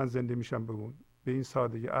 حالا من زنده میشم بگون. به این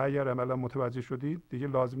سادگی اگر عملا متوجه شدید دیگه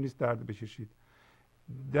لازم نیست درد بکشید.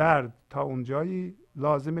 درد تا اونجایی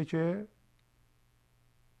لازمه که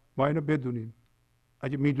ما اینو بدونیم.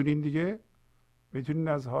 اگه میدونین دیگه میتونین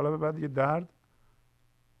از حالا به بعد دیگه درد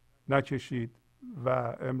نکشید. و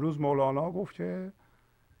امروز مولانا گفت که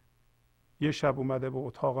یه شب اومده به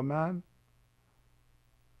اتاق من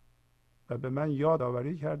و به من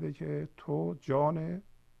یادآوری کرده که تو جان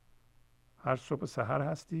هر صبح سحر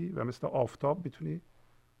هستی و مثل آفتاب میتونی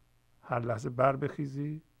هر لحظه بر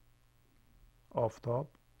بخیزی.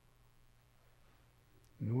 آفتاب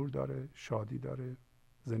نور داره، شادی داره،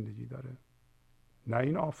 زندگی داره. نه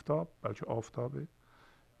این آفتاب، بلکه آفتاب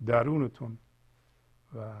درونتون.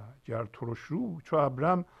 و گر ترش رو چو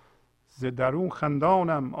ابرم ز درون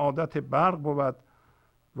خندانم، عادت برق بود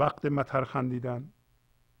وقت مطر خندیدن.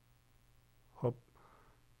 خب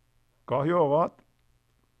گاهی اوقات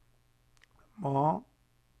ما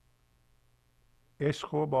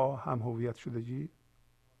عشق رو با هم هویت شدگی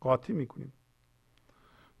قاطی میکنیم.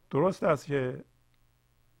 درست است که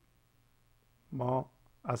ما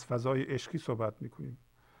از فضای عشقی صحبت میکنیم.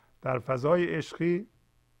 در فضای عشقی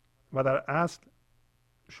و در اصل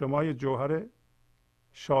شما یه جوهر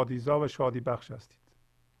شادیزا و شادی بخش هستید.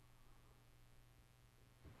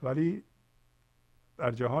 ولی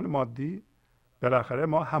در جهان مادی بالاخره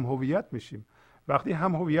ما هم هویت میشیم وقتی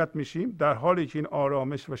هم هویت میشیم، در حالی که این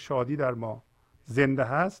آرامش و شادی در ما زنده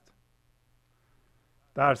هست،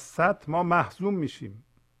 در سطح ما محزون میشیم.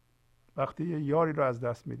 وقتی یه یاری رو از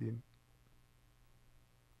دست میدیم،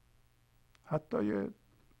 حتی یه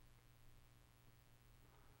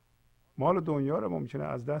مال دنیا رو ممکنه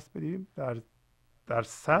از دست بدیم، در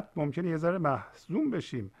سطح ممکنه یه ذره محزون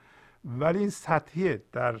بشیم، ولی این سطحیه.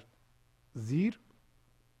 در زیر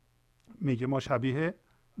میگه ما شبیه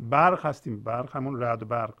برق هستیم. برق همون رعد و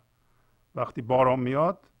برق. وقتی باران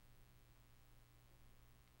میاد،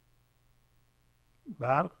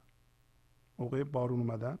 برق موقع بارون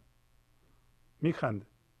اومدن میخنده.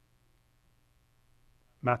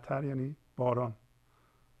 مطر یعنی باران.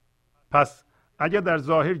 پس اگر در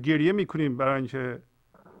ظاهر گریه میکنیم برای اینکه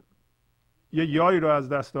یه یاری رو از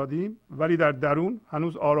دست دادیم، ولی در درون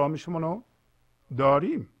هنوز آرامشمون رو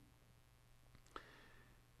داریم.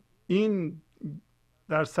 این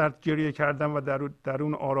در سر گریه کردن و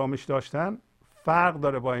درون آرامش داشتن فرق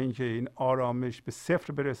داره با اینکه این آرامش به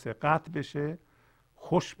صفر برسه، قطع بشه،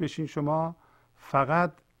 خوش بشین شما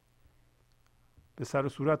فقط به سر و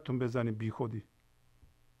صورتتون بزنید بی خودی.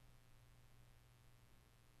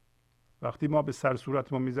 وقتی ما به سر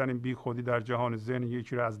صورتمون میزنیم بی خودی در جهان ذهن،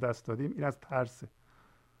 یکی رو از دست دادیم. این از ترسه،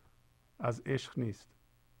 از عشق نیست.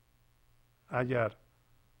 اگر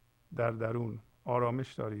در درون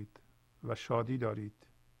آرامش دارید و شادی دارید،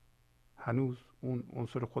 هنوز اون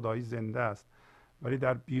عنصر خدایی زنده است، ولی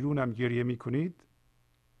در بیرون هم گریه میکنید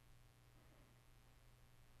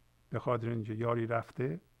به خاطر اینکه یاری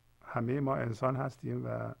رفته. همه ما انسان هستیم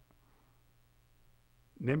و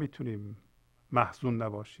نمیتونیم محزون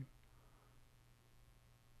نباشیم،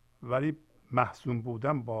 ولی محزون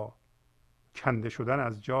بودن با کنده شدن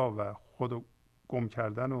از جا و خود گم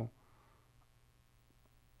کردن و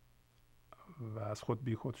از خود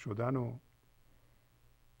بی خود شدن و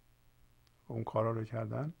اون کارا رو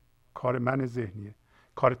کردن، کار من ذهنیه،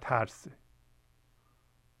 کار ترسه،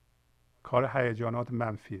 کار هیجانات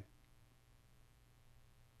منفیه.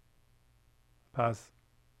 پس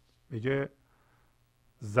میگه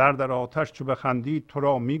زر در آتش چو بخندید تو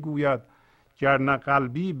را میگوید، گر نه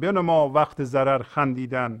قلبی بنما وقت ضرر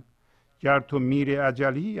خندیدن. گر تو میر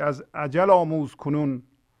اجلی از اجل آموز کنون،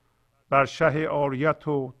 بر شه عاریت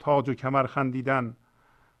و تاج و کمر خندیدن.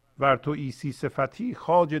 ور تو عیسی صفتی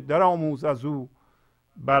خواجه در آموز از او،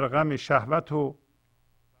 بر غم شهوت و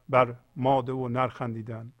بر ماده و نر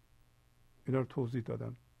خندیدن. اینا رو توضیح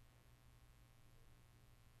دادم.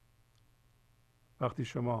 وقتی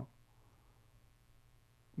شما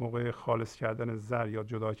موقع خالص کردن زر یا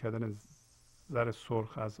جدا کردن زر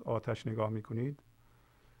سرخ از آتش نگاه میکنید،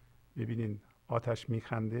 میبینید آتش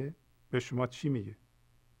میخنده، به شما چی میگه؟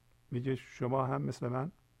 میگه شما هم مثل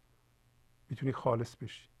من میتونی خالص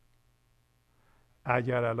بشی.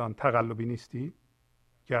 اگر الان تقلبی نیستی،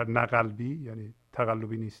 گر نه قلبی یعنی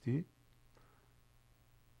تقلبی نیستی،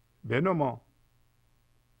 بنما،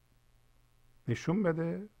 نشون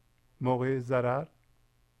بده موقع ضرر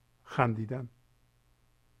خندیدن.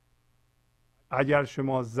 اگر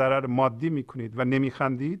شما ضرر مادی میکنید و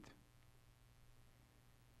نمیخندید،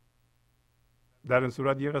 در این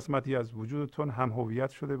صورت یه قسمتی از وجودتون هم هویت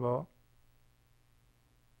شده با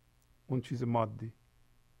اون چیز مادی.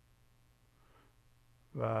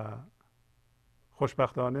 و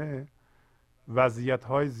خوشبختانه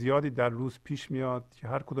وضعیت‌های زیادی در روز پیش میاد که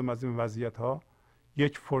هر کدوم از این وضعیت‌ها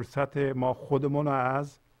یک فرصت ما خودمون رو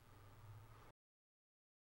از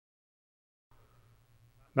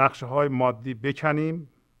نقشه‌های مادی بکنیم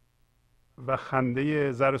و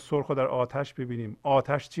خنده زر سرخ رو در آتش ببینیم.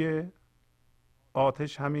 آتش چیه؟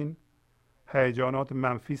 آتش همین هیجانات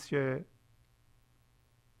منفی است که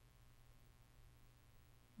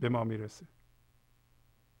به ما میرسه.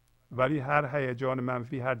 ولی هر هیجان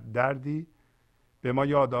منفی، هر دردی به ما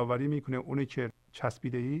یادآوری میکنه اونی که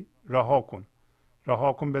چسبیده ای رها کن،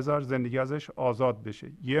 رها کن، بذار زندگی ازش آزاد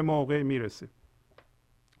بشه. یه موقع میرسه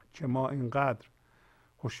که ما اینقدر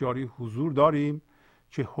هوشیاری حضور داریم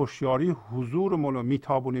که هوشیاری حضورمون رو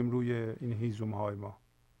میتابونیم روی این هیزم های ما،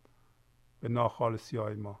 به ناخالصی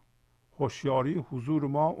های ما. هوشیاری حضور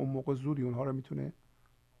ما اون موقع زودی اونها رو میتونه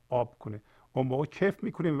آب کنه. اون موقع کیف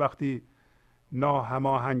میکنیم وقتی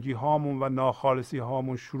ناهماهنگی هامون و ناخالصی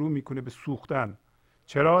هامون شروع میکنه به سوختن.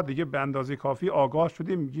 چرا؟ دیگه به اندازه کافی آگاه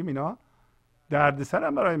شدیم، میگیم اینا دردسر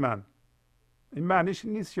هم برای من. این معنیش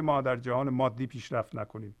نیست که ما در جهان مادی پیشرفت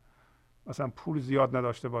نکنیم، مثلا پول زیاد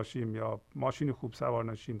نداشته باشیم یا ماشین خوب سوار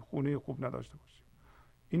نشیم، خونه خوب نداشته باشیم.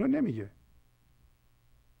 اینو نمیگه.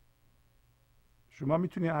 شما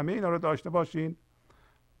میتونید همه اینا رو داشته باشین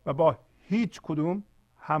و با هیچ کدوم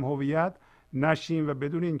هم هویت نشین و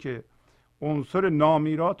بدونین که عنصر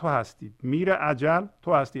نامیرا تو هستی، میر اجل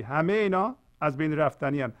تو هستی. همه اینا از بین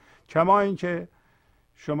رفتنی هستند. کما اینکه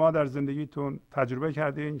شما در زندگیتون تجربه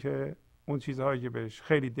کردین که اون چیزهایی که بهش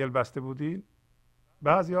خیلی دل بسته بودین،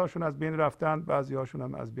 بعضی هاشون از بین رفتن، بعضی هاشون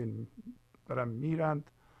هم از بین دارن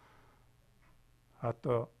میرند.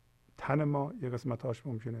 حتی تن ما یه قسمتاش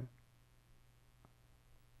ممکنه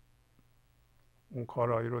اون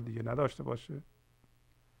کارهایی رو دیگه نداشته باشه.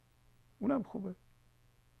 اونم خوبه،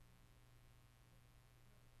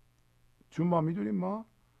 چون ما میدونیم ما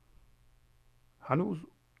هنوز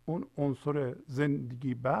اون عنصر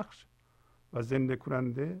زندگی بخش و زنده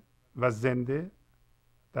کننده و زنده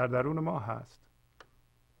در درون ما هست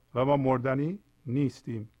و ما مردنی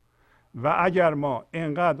نیستیم. و اگر ما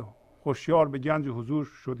انقدر هوشیار به گنج حضور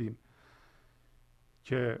شدیم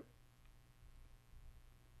که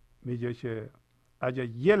میگه که اگر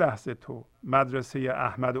یه لحظه تو مدرسه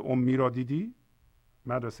احمد امی را دیدی،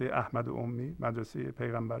 مدرسه احمد امی مدرسه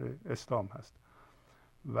پیغمبر اسلام هست،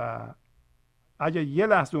 و اگر یه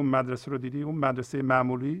لحظه اون مدرسه رو دیدی، اون مدرسه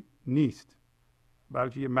معمولی نیست،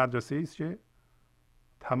 بلکه یه مدرسه است که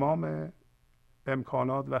تمام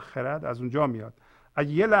امکانات و خرد از اونجا میاد.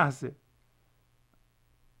 اگه یه لحظه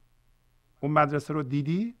اون مدرسه رو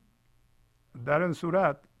دیدی، در این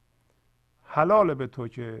صورت حلاله به تو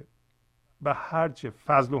که به هرچه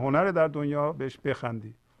فضل و هنر در دنیا بهش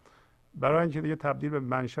بخندی، برای اینکه دیگه تبدیل به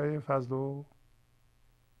منشأ فضل و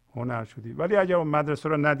هنر شدی. ولی اگر اون مدرسه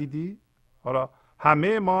رو ندیدی، حالا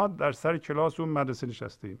همه ما در سر کلاس اون مدرسه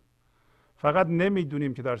نشستیم، فقط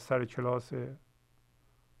نمیدونیم که در سر کلاس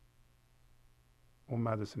اون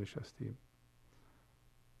مدرسه نشستیم.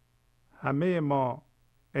 همه ما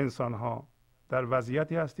انسان ها در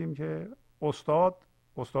وضعیتی هستیم که استاد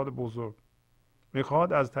بزرگ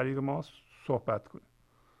میخواد از طریق ما صحبت کنه،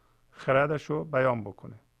 خردش رو بیان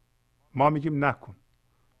بکنه. ما میگیم نکن،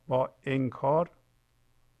 با انکار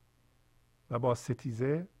و با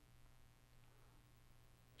ستیزه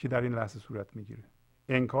که در این لحظه صورت میگیره.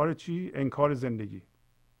 انکار چی؟ انکار زندگی.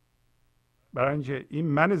 برای اینکه این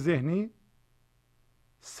من ذهنی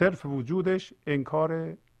صرف وجودش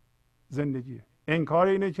انکار زندگیه. انکار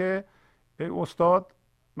اینه که ای استاد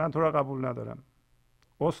من تو را قبول ندارم،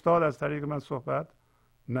 استاد از طریق من صحبت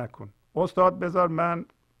نکن، استاد بذار من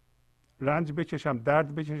رنج بکشم،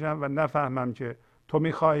 درد بکشم و نفهمم که تو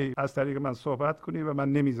میخوای از طریق من صحبت کنی و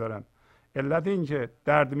من نمیذارم. علت این که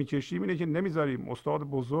درد میکشیم اینه که نمیذاریم استاد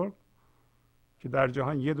بزرگ که در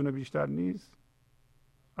جهان یه دونه بیشتر نیست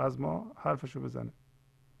از ما حرفشو بزنه.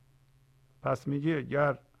 پس میگه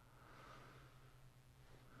گر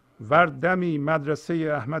وردمی مدرسه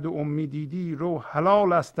احمد امی دیدی، رو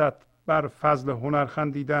حلال استت بر فضل هنر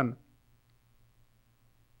خندیدن.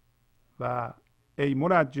 و ای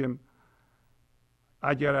منجم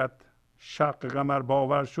اگرت شق قمر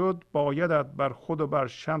باور شد، بایدت بر خود و بر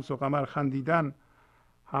شمس و قمر خندیدن.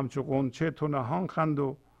 همچو غنچه تو نهان خند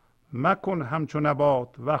و مکن همچو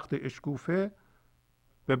نبات، وقت اشکوفه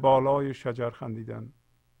به بالای شجر خندیدن.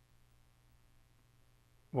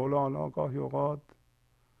 مولانا گاهی اوقات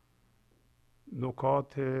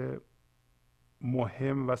نکات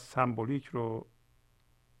مهم و سمبولیک رو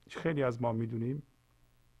خیلی از ما میدونیم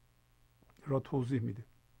را توضیح میده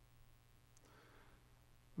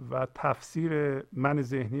و تفسیر من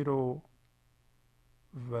ذهنی رو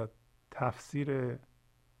و تفسیر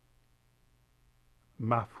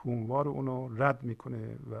مفهوموار اونو رد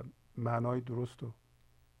میکنه و معنای درست رو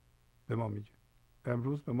به ما میگه.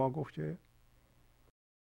 امروز به ما گفت که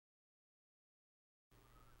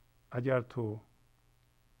اگر تو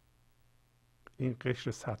این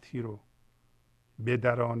قشر سطحی رو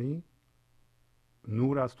بدرانی،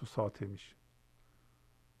 نور از تو ساطع میشه.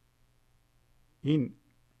 این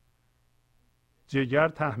جگر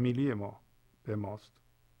تحمیلی ما به ماست.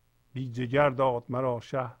 بی جگر داد مرا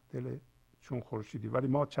شه دل چون خورشیدی، ولی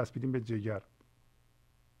ما چسبیدیم به جگر.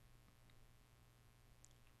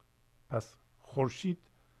 پس خورشید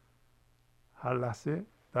هر لحظه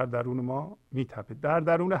در درون ما میتپه، در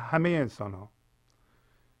درون همه انسان ها.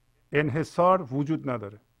 انحصار وجود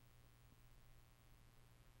نداره.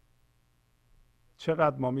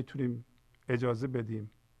 چقدر ما میتونیم اجازه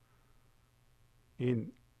بدیم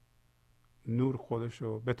این نور خودش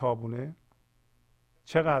رو بتابونه،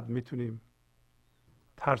 چقدر میتونیم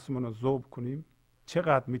ترسمون رو ذوب کنیم،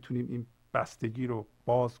 چقدر میتونیم این بستگی رو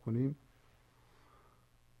باز کنیم،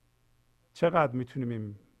 چقدر میتونیم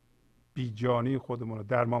این بیجانی خودمون رو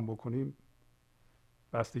درمان بکنیم،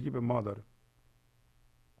 بستگی به ما داره.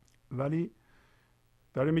 ولی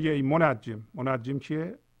داره میگه ای منجم. منجم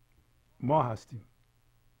کیه؟ ما هستیم.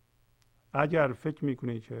 اگر فکر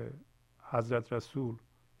میکنی که حضرت رسول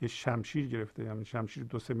یه شمشیر گرفته، یعنی شمشیر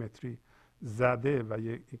 2-3 متری زده و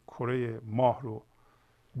یک کره ماه رو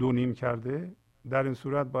دونیم کرده، در این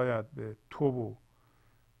صورت باید به تو و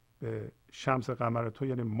به شمس قمر تو،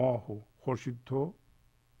 یعنی ماه و خورشید تو،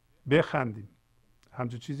 بخندیم.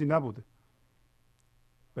 همچون چیزی نبوده.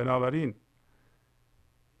 بنابراین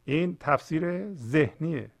این تفسیر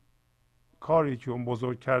ذهنیه. کاری که اون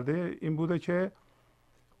بزرگ کرده این بوده که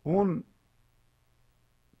اون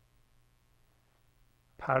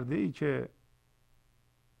پرده ای که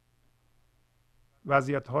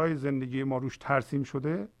وضعیت‌های زندگی ما روش ترسیم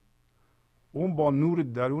شده، اون با نور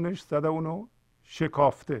درونش زده اونو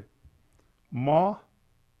شکافته. ماه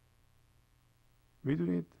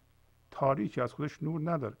میدونید تاریکی از خودش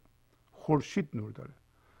نور نداره، خورشید نور داره.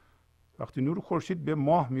 وقتی نور خورشید به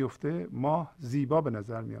ماه میفته، ماه زیبا به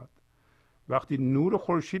نظر میاد. وقتی نور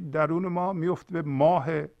خورشید درون ما میفته به ماه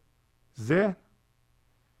ذهن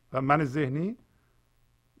و من ذهنی،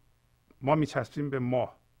 ما میچسبیم به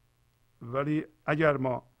ماه. ولی اگر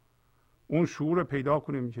ما اون شعور رو پیدا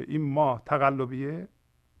کنیم که این ماه تقلبیه،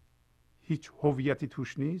 هیچ هویتی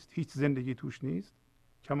توش نیست، هیچ زندگی توش نیست،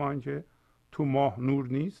 کما اینکه تو ماه نور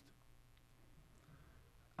نیست،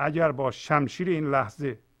 اگر با شمشیر این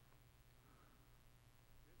لحظه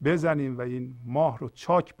بزنیم و این ماه رو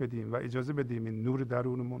چاک بدیم و اجازه بدیم این نور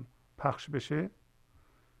درونمون پخش بشه،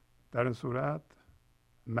 در این صورت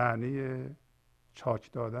معنی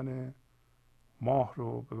چاک دادن ماه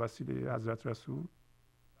رو به وسیله حضرت رسول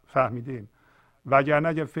فهمیدیم. وگرنه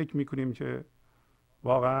اگر فکر میکنیم که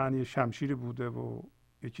واقعا یه شمشیری بوده و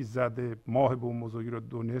یکی زده ماه به اون بزرگی رو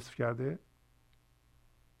دو نصف کرده،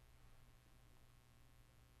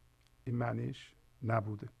 این معنیش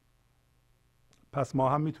نبوده. پس ما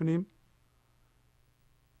هم میتونیم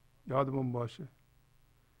یادمون باشه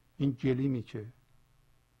این گلیمی که،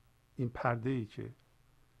 این پرده‌ای که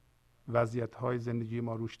وضعیت‌های زندگی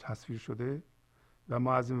ما روش تصویر شده و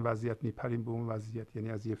ما از این وضعیت میپریم به اون وضعیت، یعنی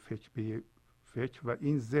از یه فکر به یه فکر، و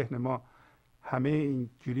این ذهن ما همه این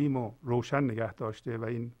گلیم رو روشن نگه داشته و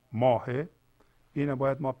این ماهه، اینو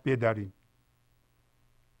باید ما بدریم.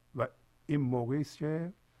 و این موقعی است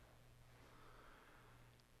که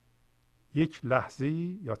یک لحظه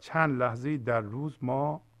یا چند لحظه در روز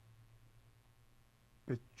ما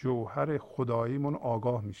به جوهر خداییمون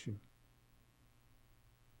آگاه میشیم،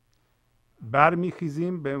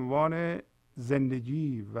 برمیخیزیم به عنوان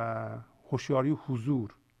زندگی و هوشیاری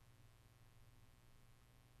حضور.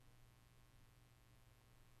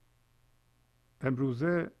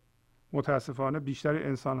 امروزه متاسفانه بیشتر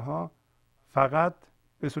انسان‌ها فقط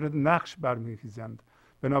به صورت نقش برمیخیزند،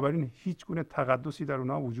 بنابراین هیچ گونه تقدسی در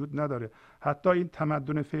اونها وجود نداره. حتی این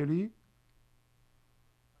تمدن فعلی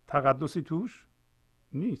تقدسی توش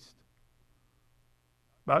نیست،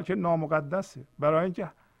 بلکه نامقدسه. برای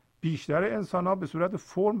اینکه بیشتر انسان‌ها به صورت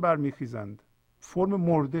فرم برمیخیزند، فرم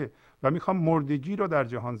مرده، و میخوان مردگی رو در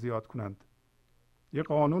جهان زیاد کنند. یه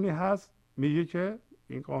قانونی هست میگه که،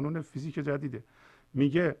 این قانون فیزیک جدیده،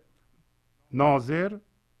 میگه ناظر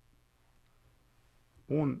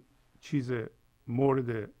اون چیز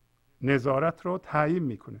مورد نظارت رو تعیین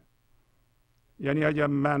میکنه. یعنی اگر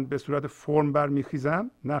من به صورت فرم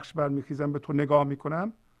برمیخیزم، نقش برمیخیزم، به تو نگاه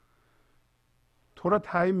میکنم، تو رو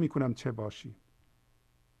تعیین میکنم چه باشی.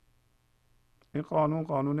 این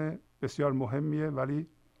قانون بسیار مهمیه، ولی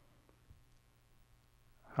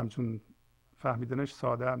همچون فهمیدنش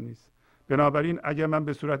ساده هم نیست. بنابراین اگر من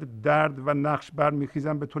به صورت درد و نقش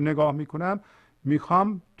برمیخیزم، به تو نگاه میکنم،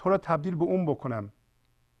 میخوام تو رو تبدیل به اون بکنم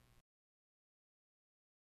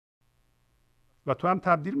و تو هم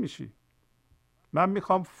تبدیل میشی. من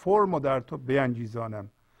میخوام فرم رو در تو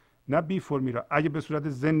بیانگیزانم، نه بی فرمی را. اگه به صورت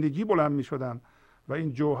زندگی بلند میشدم و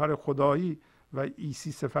این جوهر خدایی و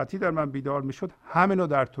عیسی صفتی در من بیدار میشد، همین رو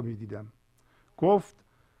در تو میدیدم. گفت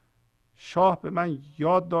شاه به من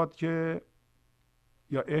یاد داد که،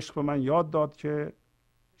 یا عشق به من یاد داد که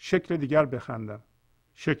شکل دیگر بخندم.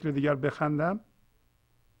 شکل دیگر بخندم،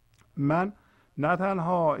 من نه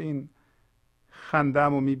تنها این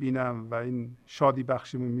خندم رو میبینم و این شادی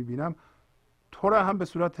بخشی رو میبینم، تو رو هم به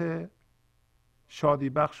صورت شادی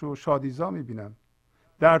بخش و شادیزا میبینم.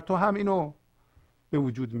 در تو هم اینو به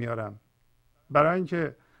وجود میارم. برای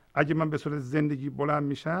اینکه اگه من به صورت زندگی بلند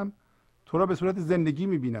میشم، تو رو به صورت زندگی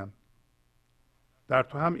میبینم، در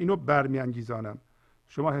تو هم اینو برمیانگیزانم.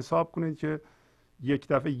 شما حساب کنید که یک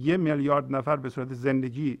دفعه 1 میلیارد نفر به صورت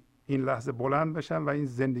زندگی این لحظه بلند بشن و این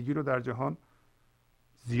زندگی رو در جهان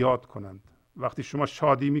زیاد کنند. وقتی شما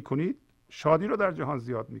شادی میکنید، شادی رو در جهان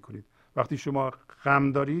زیاد میکنید. وقتی شما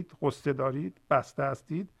غم دارید، غصه دارید، بسته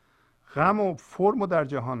هستید، غم و فرم رو در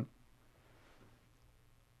جهان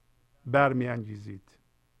برمیانگیزید.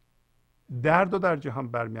 درد رو در جهان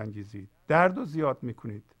برمیانگیزید، درد رو زیاد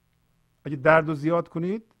میکنید. اگه درد رو زیاد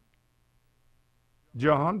کنید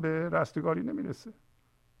جهان به رستگاری نمیرسه.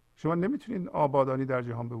 شما نمیتونید آبادانی در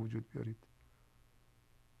جهان به وجود بیارید.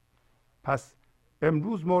 پس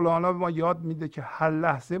امروز مولانا به ما یاد میده که هر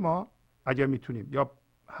لحظه ما اگر میتونیم یا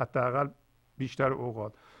حداقل بیشتر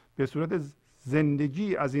اوقات به صورت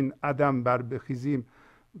زندگی از این عدم بر بخیزیم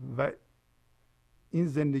و این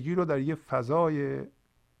زندگی رو در یه فضای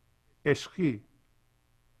عشقی،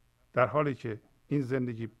 در حالی که این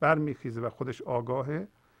زندگی برمیخیزه و خودش آگاهه،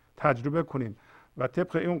 تجربه کنیم و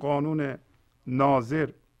طبق این قانون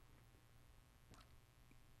ناظر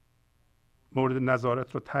مورد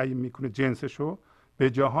نظارت رو تعیین میکنه جنسش رو، به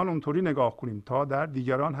جهان اونطوری نگاه کنیم تا در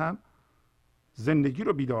دیگران هم زندگی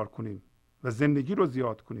رو بیدار کنیم و زندگی رو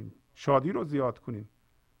زیاد کنیم، شادی رو زیاد کنیم.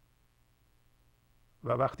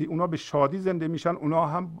 و وقتی اونا به شادی زنده میشن، اونا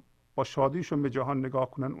هم با شادیشون به جهان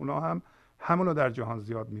نگاه کنن، اونا هم همونو در جهان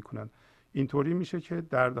زیاد میکنن. اینطوری میشه که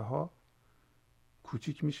دردها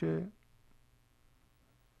کوچیک میشه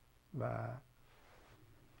و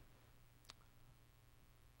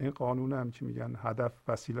این قانون هم که میگن هدف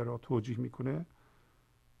وسیله را توجیه میکنه،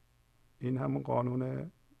 این همون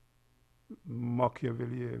قانون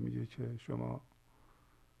ماکیاولیه. میگه که شما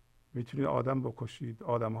میتونید آدم بکشید،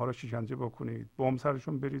 آدم ها رو شکنجه بکنید، بمب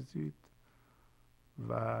سرشون بریزید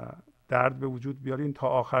و درد به وجود بیارین تا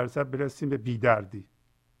آخر سر برسیم به بیدردی.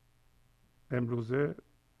 امروزه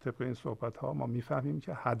طبق این صحبت ها ما میفهمیم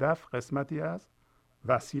که هدف قسمتی از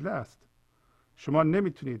وسیله است. شما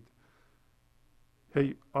نمیتونید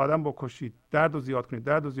هی آدم بکشید، درد رو زیاد کنید،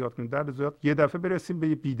 درد رو زیاد کنید، درد رو زیاد، یه دفعه برسیم به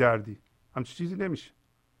یه بیدردی. همچین چیزی نمیشه.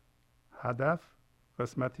 هدف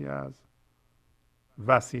قسمتی از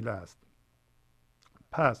وسیله است.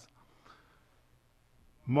 پس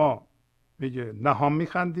ما میگه نهان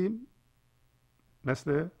میخندیم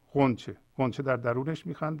مثل غنچه. غنچه در درونش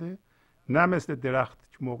میخنده، نه مثل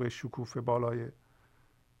درخت که موقع شکوفه بالای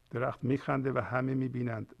درخت میخنده و همه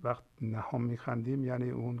میبینند. وقت نهان میخندیم یعنی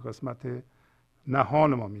اون قسمت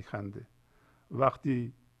نهان ما میخنده.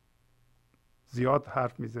 وقتی زیاد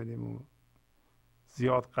حرف میزنیم و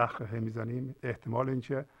زیاد قهقه میزنیم، احتمال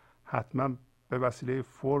اینکه حتما به وسیله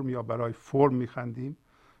فرم یا برای فرم میخندیم،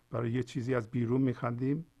 برای یه چیزی از بیرون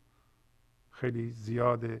میخندیم، خیلی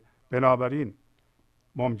زیاده. بنابراین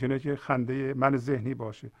ممکنه که خنده من ذهنی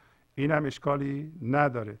باشه، این هم اشکالی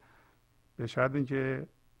نداره، به شرط اینکه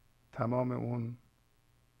تمام اون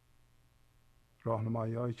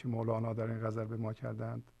راهنمایی هایی که مولانا در این غزل به ما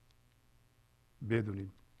کردند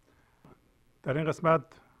بدونیم. در این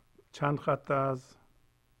قسمت چند خط از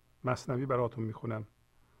مثنوی براتون میخونم.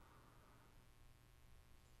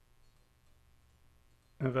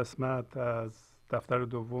 این قسمت از دفتر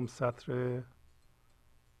دوم سطر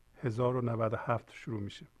 1097 شروع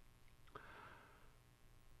میشه.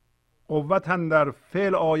 قوت اندر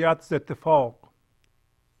فعل آید ز اتفاق،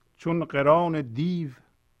 چون قران دیو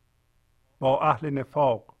با اهل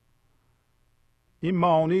نفاق. این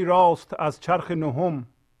معنی راست از چرخ نهم،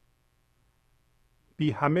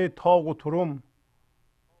 بی همه طاق و ترم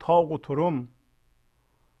طاق و ترم.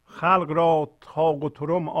 خلق را طاق و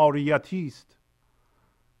ترم عاریتی است،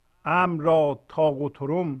 امر را طاق و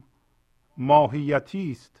ترم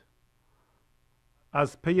ماهیتی است.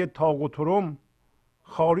 از پی طاق و ترم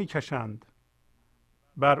خواری کشند،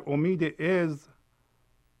 بر امید عز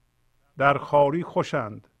در خواری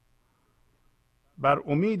خوشند. بر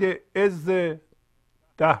امید عز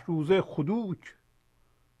 10 روزه خدوک،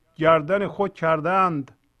 گردن خود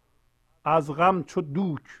کردند از غم چو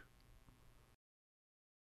دوک.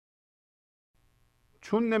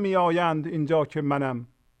 چون نمی آیند اینجا که منم،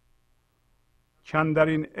 کاندر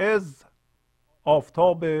این عز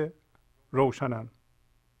آفتاب روشنم.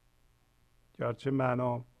 گرچه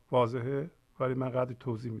معنا واضحه ولی من قدری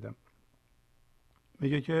توضیح میدم.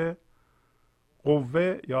 میگه که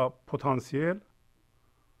قوه یا پتانسیل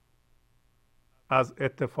از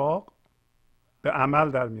اتفاق به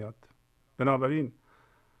عمل در میاد. بنابراین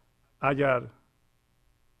اگر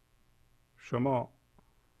شما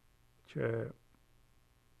که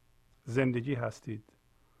زندگی هستید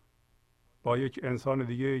با یک انسان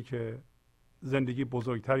دیگه که زندگی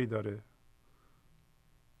بزرگتری داره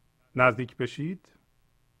نزدیک بشید،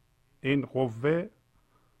 این قوه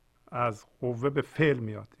از قوه به فعل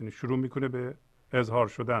میاد، یعنی شروع میکنه به اظهار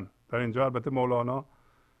شدن. در اینجا البته مولانا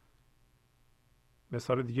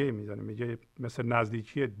مثال دیگه میزنه، میگه مثل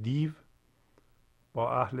نزدیکی دیو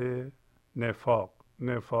با اهل نفاق.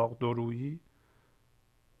 نفاق دورویی،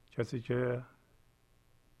 کسی که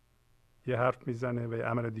یه حرف میزنه و یه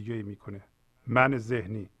عمل دیگه میکنه، من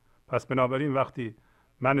ذهنی. پس بنابراین وقتی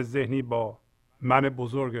من ذهنی با من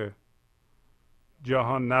بزرگ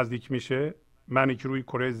جهان نزدیک میشه، منی که روی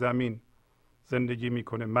کره زمین زندگی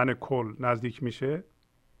میکنه، من کل نزدیک میشه،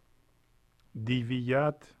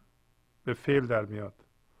 دیویت به فعل در میاد.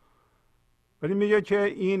 ولی میگه که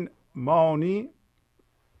این مانی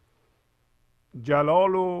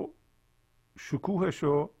جلال و شکوهش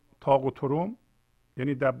و طاق و ترم،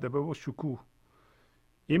 یعنی دبدبه و شکوه،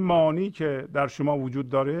 این مانی که در شما وجود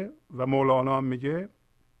داره و مولانا هم میگه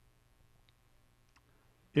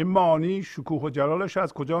این مانی شکوه و جلالش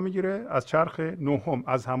از کجا میگیره؟ از چرخ نهم،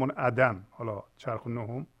 از همون عدم. حالا چرخ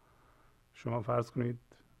نهم شما فرض کنید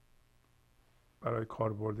برای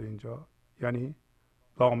کاربرد اینجا یعنی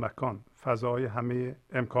لامکان، فضای همه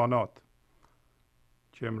امکانات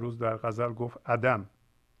که امروز در غزل گفت عدم.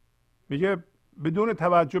 میگه بدون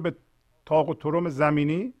توجه به طاق و ترم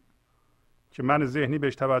زمینی که من ذهنی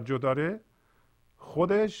بهش توجه داره،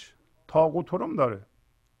 خودش طاق و ترم داره،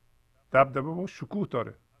 دبدبه و شکوه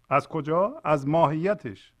داره. از کجا؟ از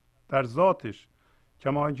ماهیتش، در ذاتش.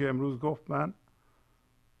 کما اینکه امروز گفت من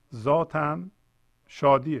ذاتم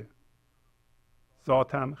شادیه،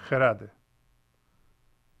 ذاتم خرده.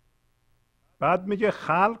 بعد میگه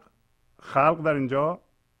خلق در اینجا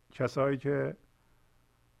کسایی که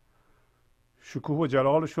شکوه و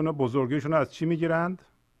جلالشون و بزرگیشون از چی میگیرند؟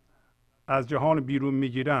 از جهان بیرون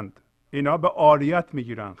میگیرند. اینا به عاریت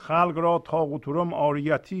میگیرند. خلق را طاق و ترم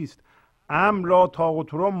عاریتی است، امر را طاق و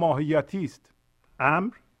ترم ماهیتی است.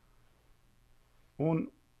 امر اون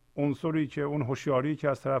عنصری که اون هوشیاری که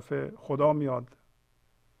از طرف خدا میاد،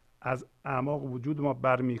 از اعماق وجود ما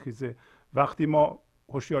برمیخیزه. وقتی ما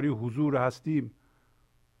هوشیاری حضور هستیم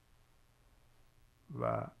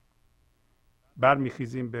و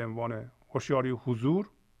برمیخیزیم به عنوان هوشیاری حضور،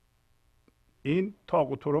 این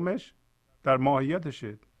طاق و ترمش در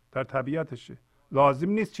ماهیتشه، در طبیعتشه، لازم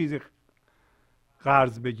نیست چیزی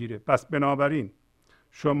قرض بگیره. پس بنابراین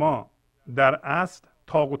شما در اصل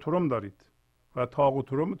طاق و ترم دارید و طاق و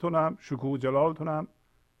ترمتون هم، شکوه و جلالتون هم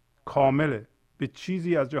کامله. به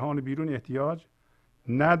چیزی از جهان بیرون احتیاج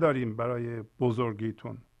نداریم برای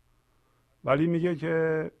بزرگیتون. ولی میگه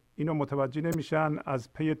که اینو متوجه نمیشن،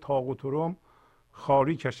 از پی طاق و ترم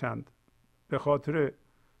خاری کشند به خاطر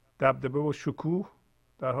دبدبه و شکوه،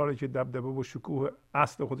 در حالی که دبدبه و شکوه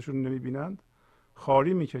اصل خودشون نمیبینند،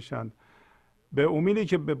 خاری میکشند به امیدی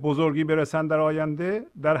که به بزرگی برسند در آینده.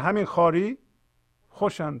 در همین خاری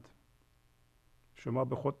خوشند. شما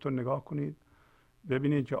به خودتون نگاه کنید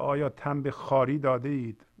ببینید که آیا تن به خاری داده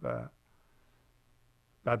اید و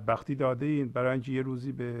بدبختی داده اید برای اینکه یه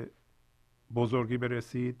روزی به بزرگی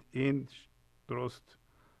برسید. این درست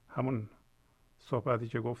همون صحبتی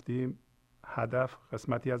که گفتیم، هدف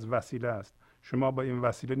قسمتی از وسیله است. شما با این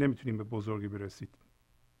وسیله نمیتونید به بزرگی برسید.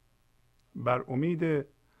 بر امید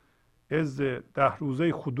عز 10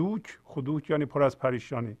 روزه خدوک یعنی پر از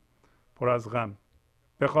پریشانی، پر از غم،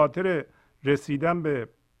 به خاطر رسیدن به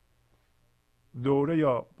دوره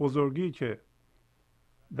یا بزرگی که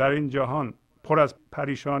در این جهان پر از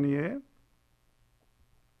پریشانیه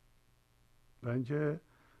و اینکه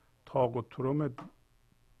طاق و ترم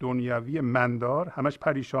دنیوی مندار همش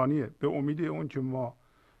پریشانیه، به امید اون که ما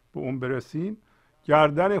به اون برسیم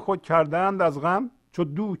گردن خود کردند از غم چو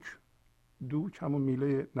دوک همون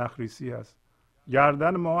میله نخریسی است.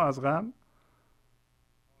 گردن ما از غم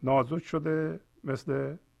نازک شده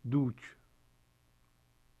مثل دوک.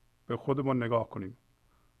 به خودمون نگاه کنیم.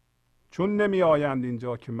 چون نمی آیند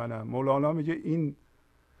اینجا که منم. مولانا میگه این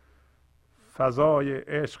فضای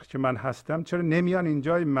عشق که من هستم چرا نمیان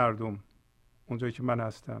اینجا این مردم، اونجایی که من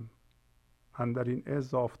هستم. من در این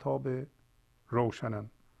عز آفتاب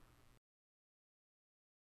روشنم،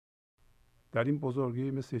 در این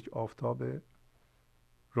بزرگی مثل یک آفتاب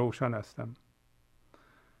روشن هستم.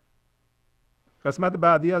 قسمت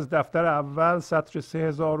بعدی از دفتر اول سطر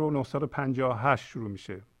 3958 شروع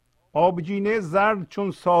میشه. آبگینه زرد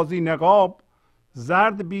چون سازی نقاب،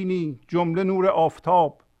 زرد بینی جمله نور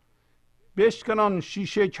آفتاب. بشکنان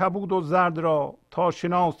شیشه کبود و زرد را، تا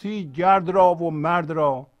شناسی گرد را و مرد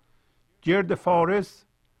را. گرد فارس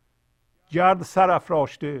گرد سر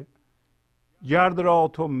افراشته، گرد را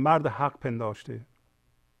تو مرد حق پنداشته.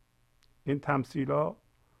 این تمثیلا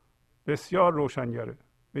بسیار روشنگره.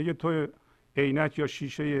 میگه تو عینک یا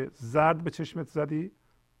شیشه زرد به چشمت زدی،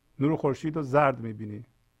 نور خورشید رو زرد میبینی.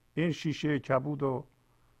 این شیشه کبود و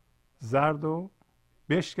زرد رو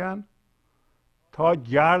بشکن تا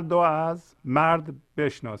گرد رو از مرد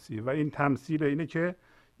بشناسی. و این تمثیل اینه که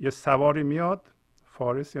یه سواری میاد،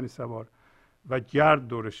 فارس یعنی سوار، و گرد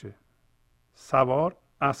دورشه. سوار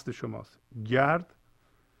اصل شماست، گرد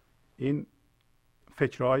این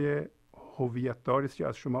فکرهای هویت داری است که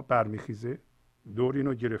از شما برمیخیزه، دور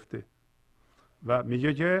اینو گرفته. و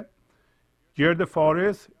میگه که گرد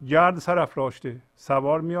فارس گرد سر افراشته،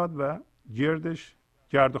 سوار میاد و گردش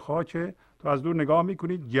گرد و خاکه. تو از دور نگاه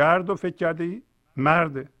میکنی گرد و فکر کردی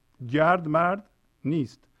مرده. گرد مرد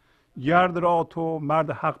نیست. گرد را تو مرد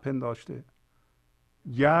حق پنداشته.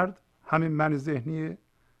 گرد همین من ذهنیه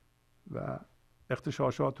و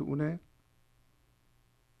اغتشاشات اونه،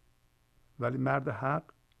 ولی مرد حق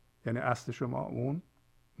یعنی اصل شما اون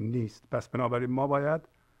نیست. پس بنابراین ما باید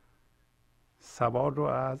سوار رو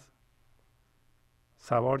از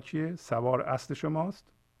سوار کیه؟ سوار اصل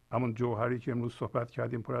شماست، همون جوهری که امروز صحبت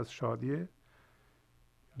کردیم پر از شادیه.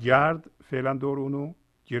 گرد فعلا دور اونو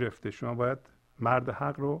گرفته. شما باید مرد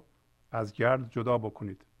حق رو از گرد جدا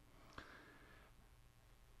بکنید.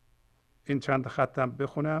 این چند خطم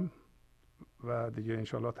بخونم و دیگه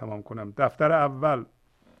انشالله تمام کنم. دفتر اول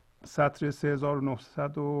سطر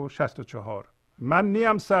 3964. من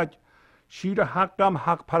نیم سگ، شیر حقم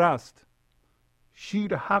حق پرست.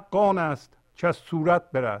 شیر حقان است که از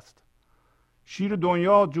صورت برست. شیر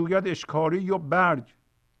دنیا جوید اشکاری و برگ.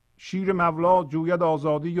 شیر مولا جوید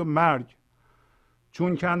آزادی و مرگ.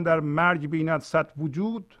 چون که اندر مرگ بیند صد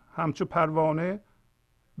وجود. همچو پروانه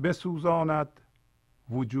بسوزاند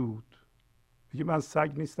وجود. دیگه من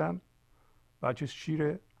سگ نیستم بلکه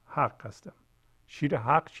شیر حق هستم. شیر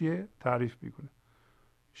حق چیه؟ تعریف میکنه.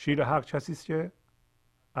 شیر حق کسی است که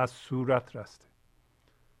از صورت رسته،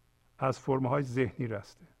 از فرمهای ذهنی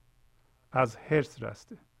رسته، از حرص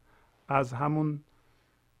رسته، از همون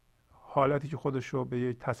حالتی که خودش رو به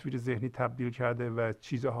یک تصویر ذهنی تبدیل کرده و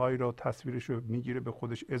چیزهایی رو تصویرش رو میگیره به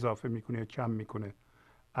خودش اضافه میکنه یا کم میکنه.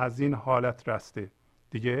 از این حالت رسته.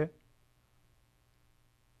 دیگه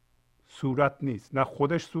صورت نیست. نه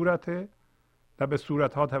خودش صورته نه به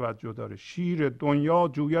صورتها توجه داره. شیر دنیا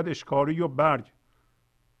جوید اشکاری و برگ.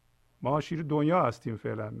 ما شیر دنیا هستیم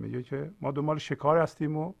فعلا. میگه که ما دنبال شکار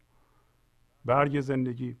هستیم و برگ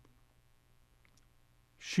زندگی.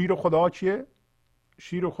 شیر خدا کیه؟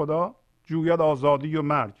 شیر خدا جوید آزادی و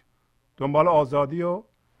مرگ. دنبال آزادی و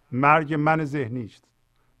مرگ من ذهنی است.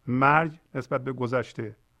 مرگ نسبت به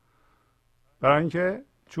گذشته. برای اینکه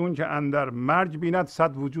چون که اندر مرگ بیند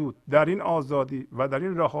صد وجود. در این آزادی و در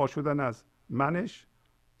این رها شدن از منش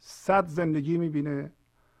صد زندگی میبینه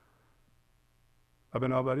و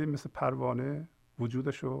بنابراین مثل پروانه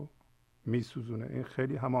وجودشو میسوزونه. این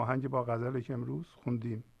خیلی هماهنگ با غزلی که امروز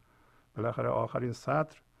خوندیم. بالاخره آخرین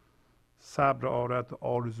سطر: صبر آرد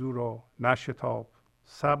آرزو را نشتاب.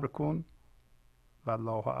 صبر کن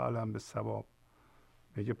والله اعلم بالصواب.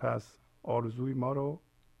 میگه پس آرزوی ما رو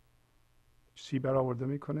چی برآورده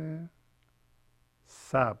میکنه؟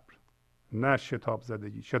 صبر، نه شتاب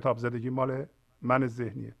زدگی. شتاب زدگی مال من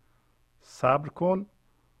ذهنیه. صبر کن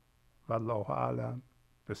والله اعلم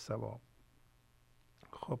بالصواب.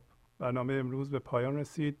 خب برنامه امروز به پایان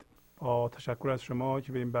رسید. با تشکر از شما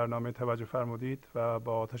که به این برنامه توجه فرمودید و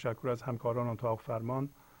با تشکر از همکاران اتاق فرمان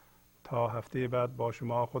تا هفته بعد با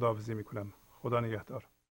شما خداحافظی میکنم. خدا نگهدار.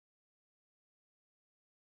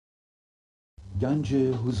 گنج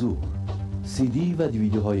حضور، CD و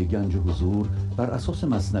دیویدیوهای گنج حضور بر اساس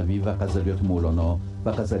مثنوی و غزلیات مولانا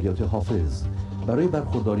و غزلیات حافظ برای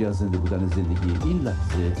برخورداری از زنده بودن زندگی این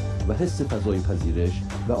لحظه و حس فضای پذیرش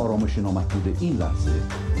و آرامش نامحدود این لحظه،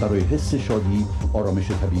 برای حس شادی،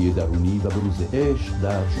 آرامش طبیعی درونی و بروز عشق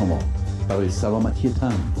در شما، برای سلامتی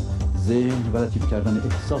تن، ذهن و لطیف کردن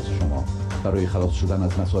احساس شما، برای خلاص شدن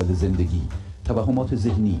از مسائل زندگی، توهمات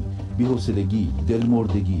ذهنی، بی‌حوصلگی،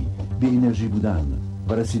 دلمردگی، بی انرژی بودن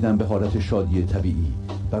و رسیدن به حالت شادی طبیعی،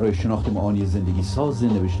 برای شناخت معانی زندگی ساز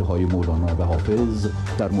نوشته های مولانا و حافظ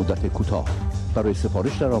در مدت کوتاه. برای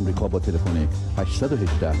سفارش در آمریکا با تلفن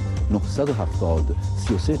 818 970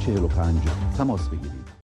 3345 تماس بگیرید.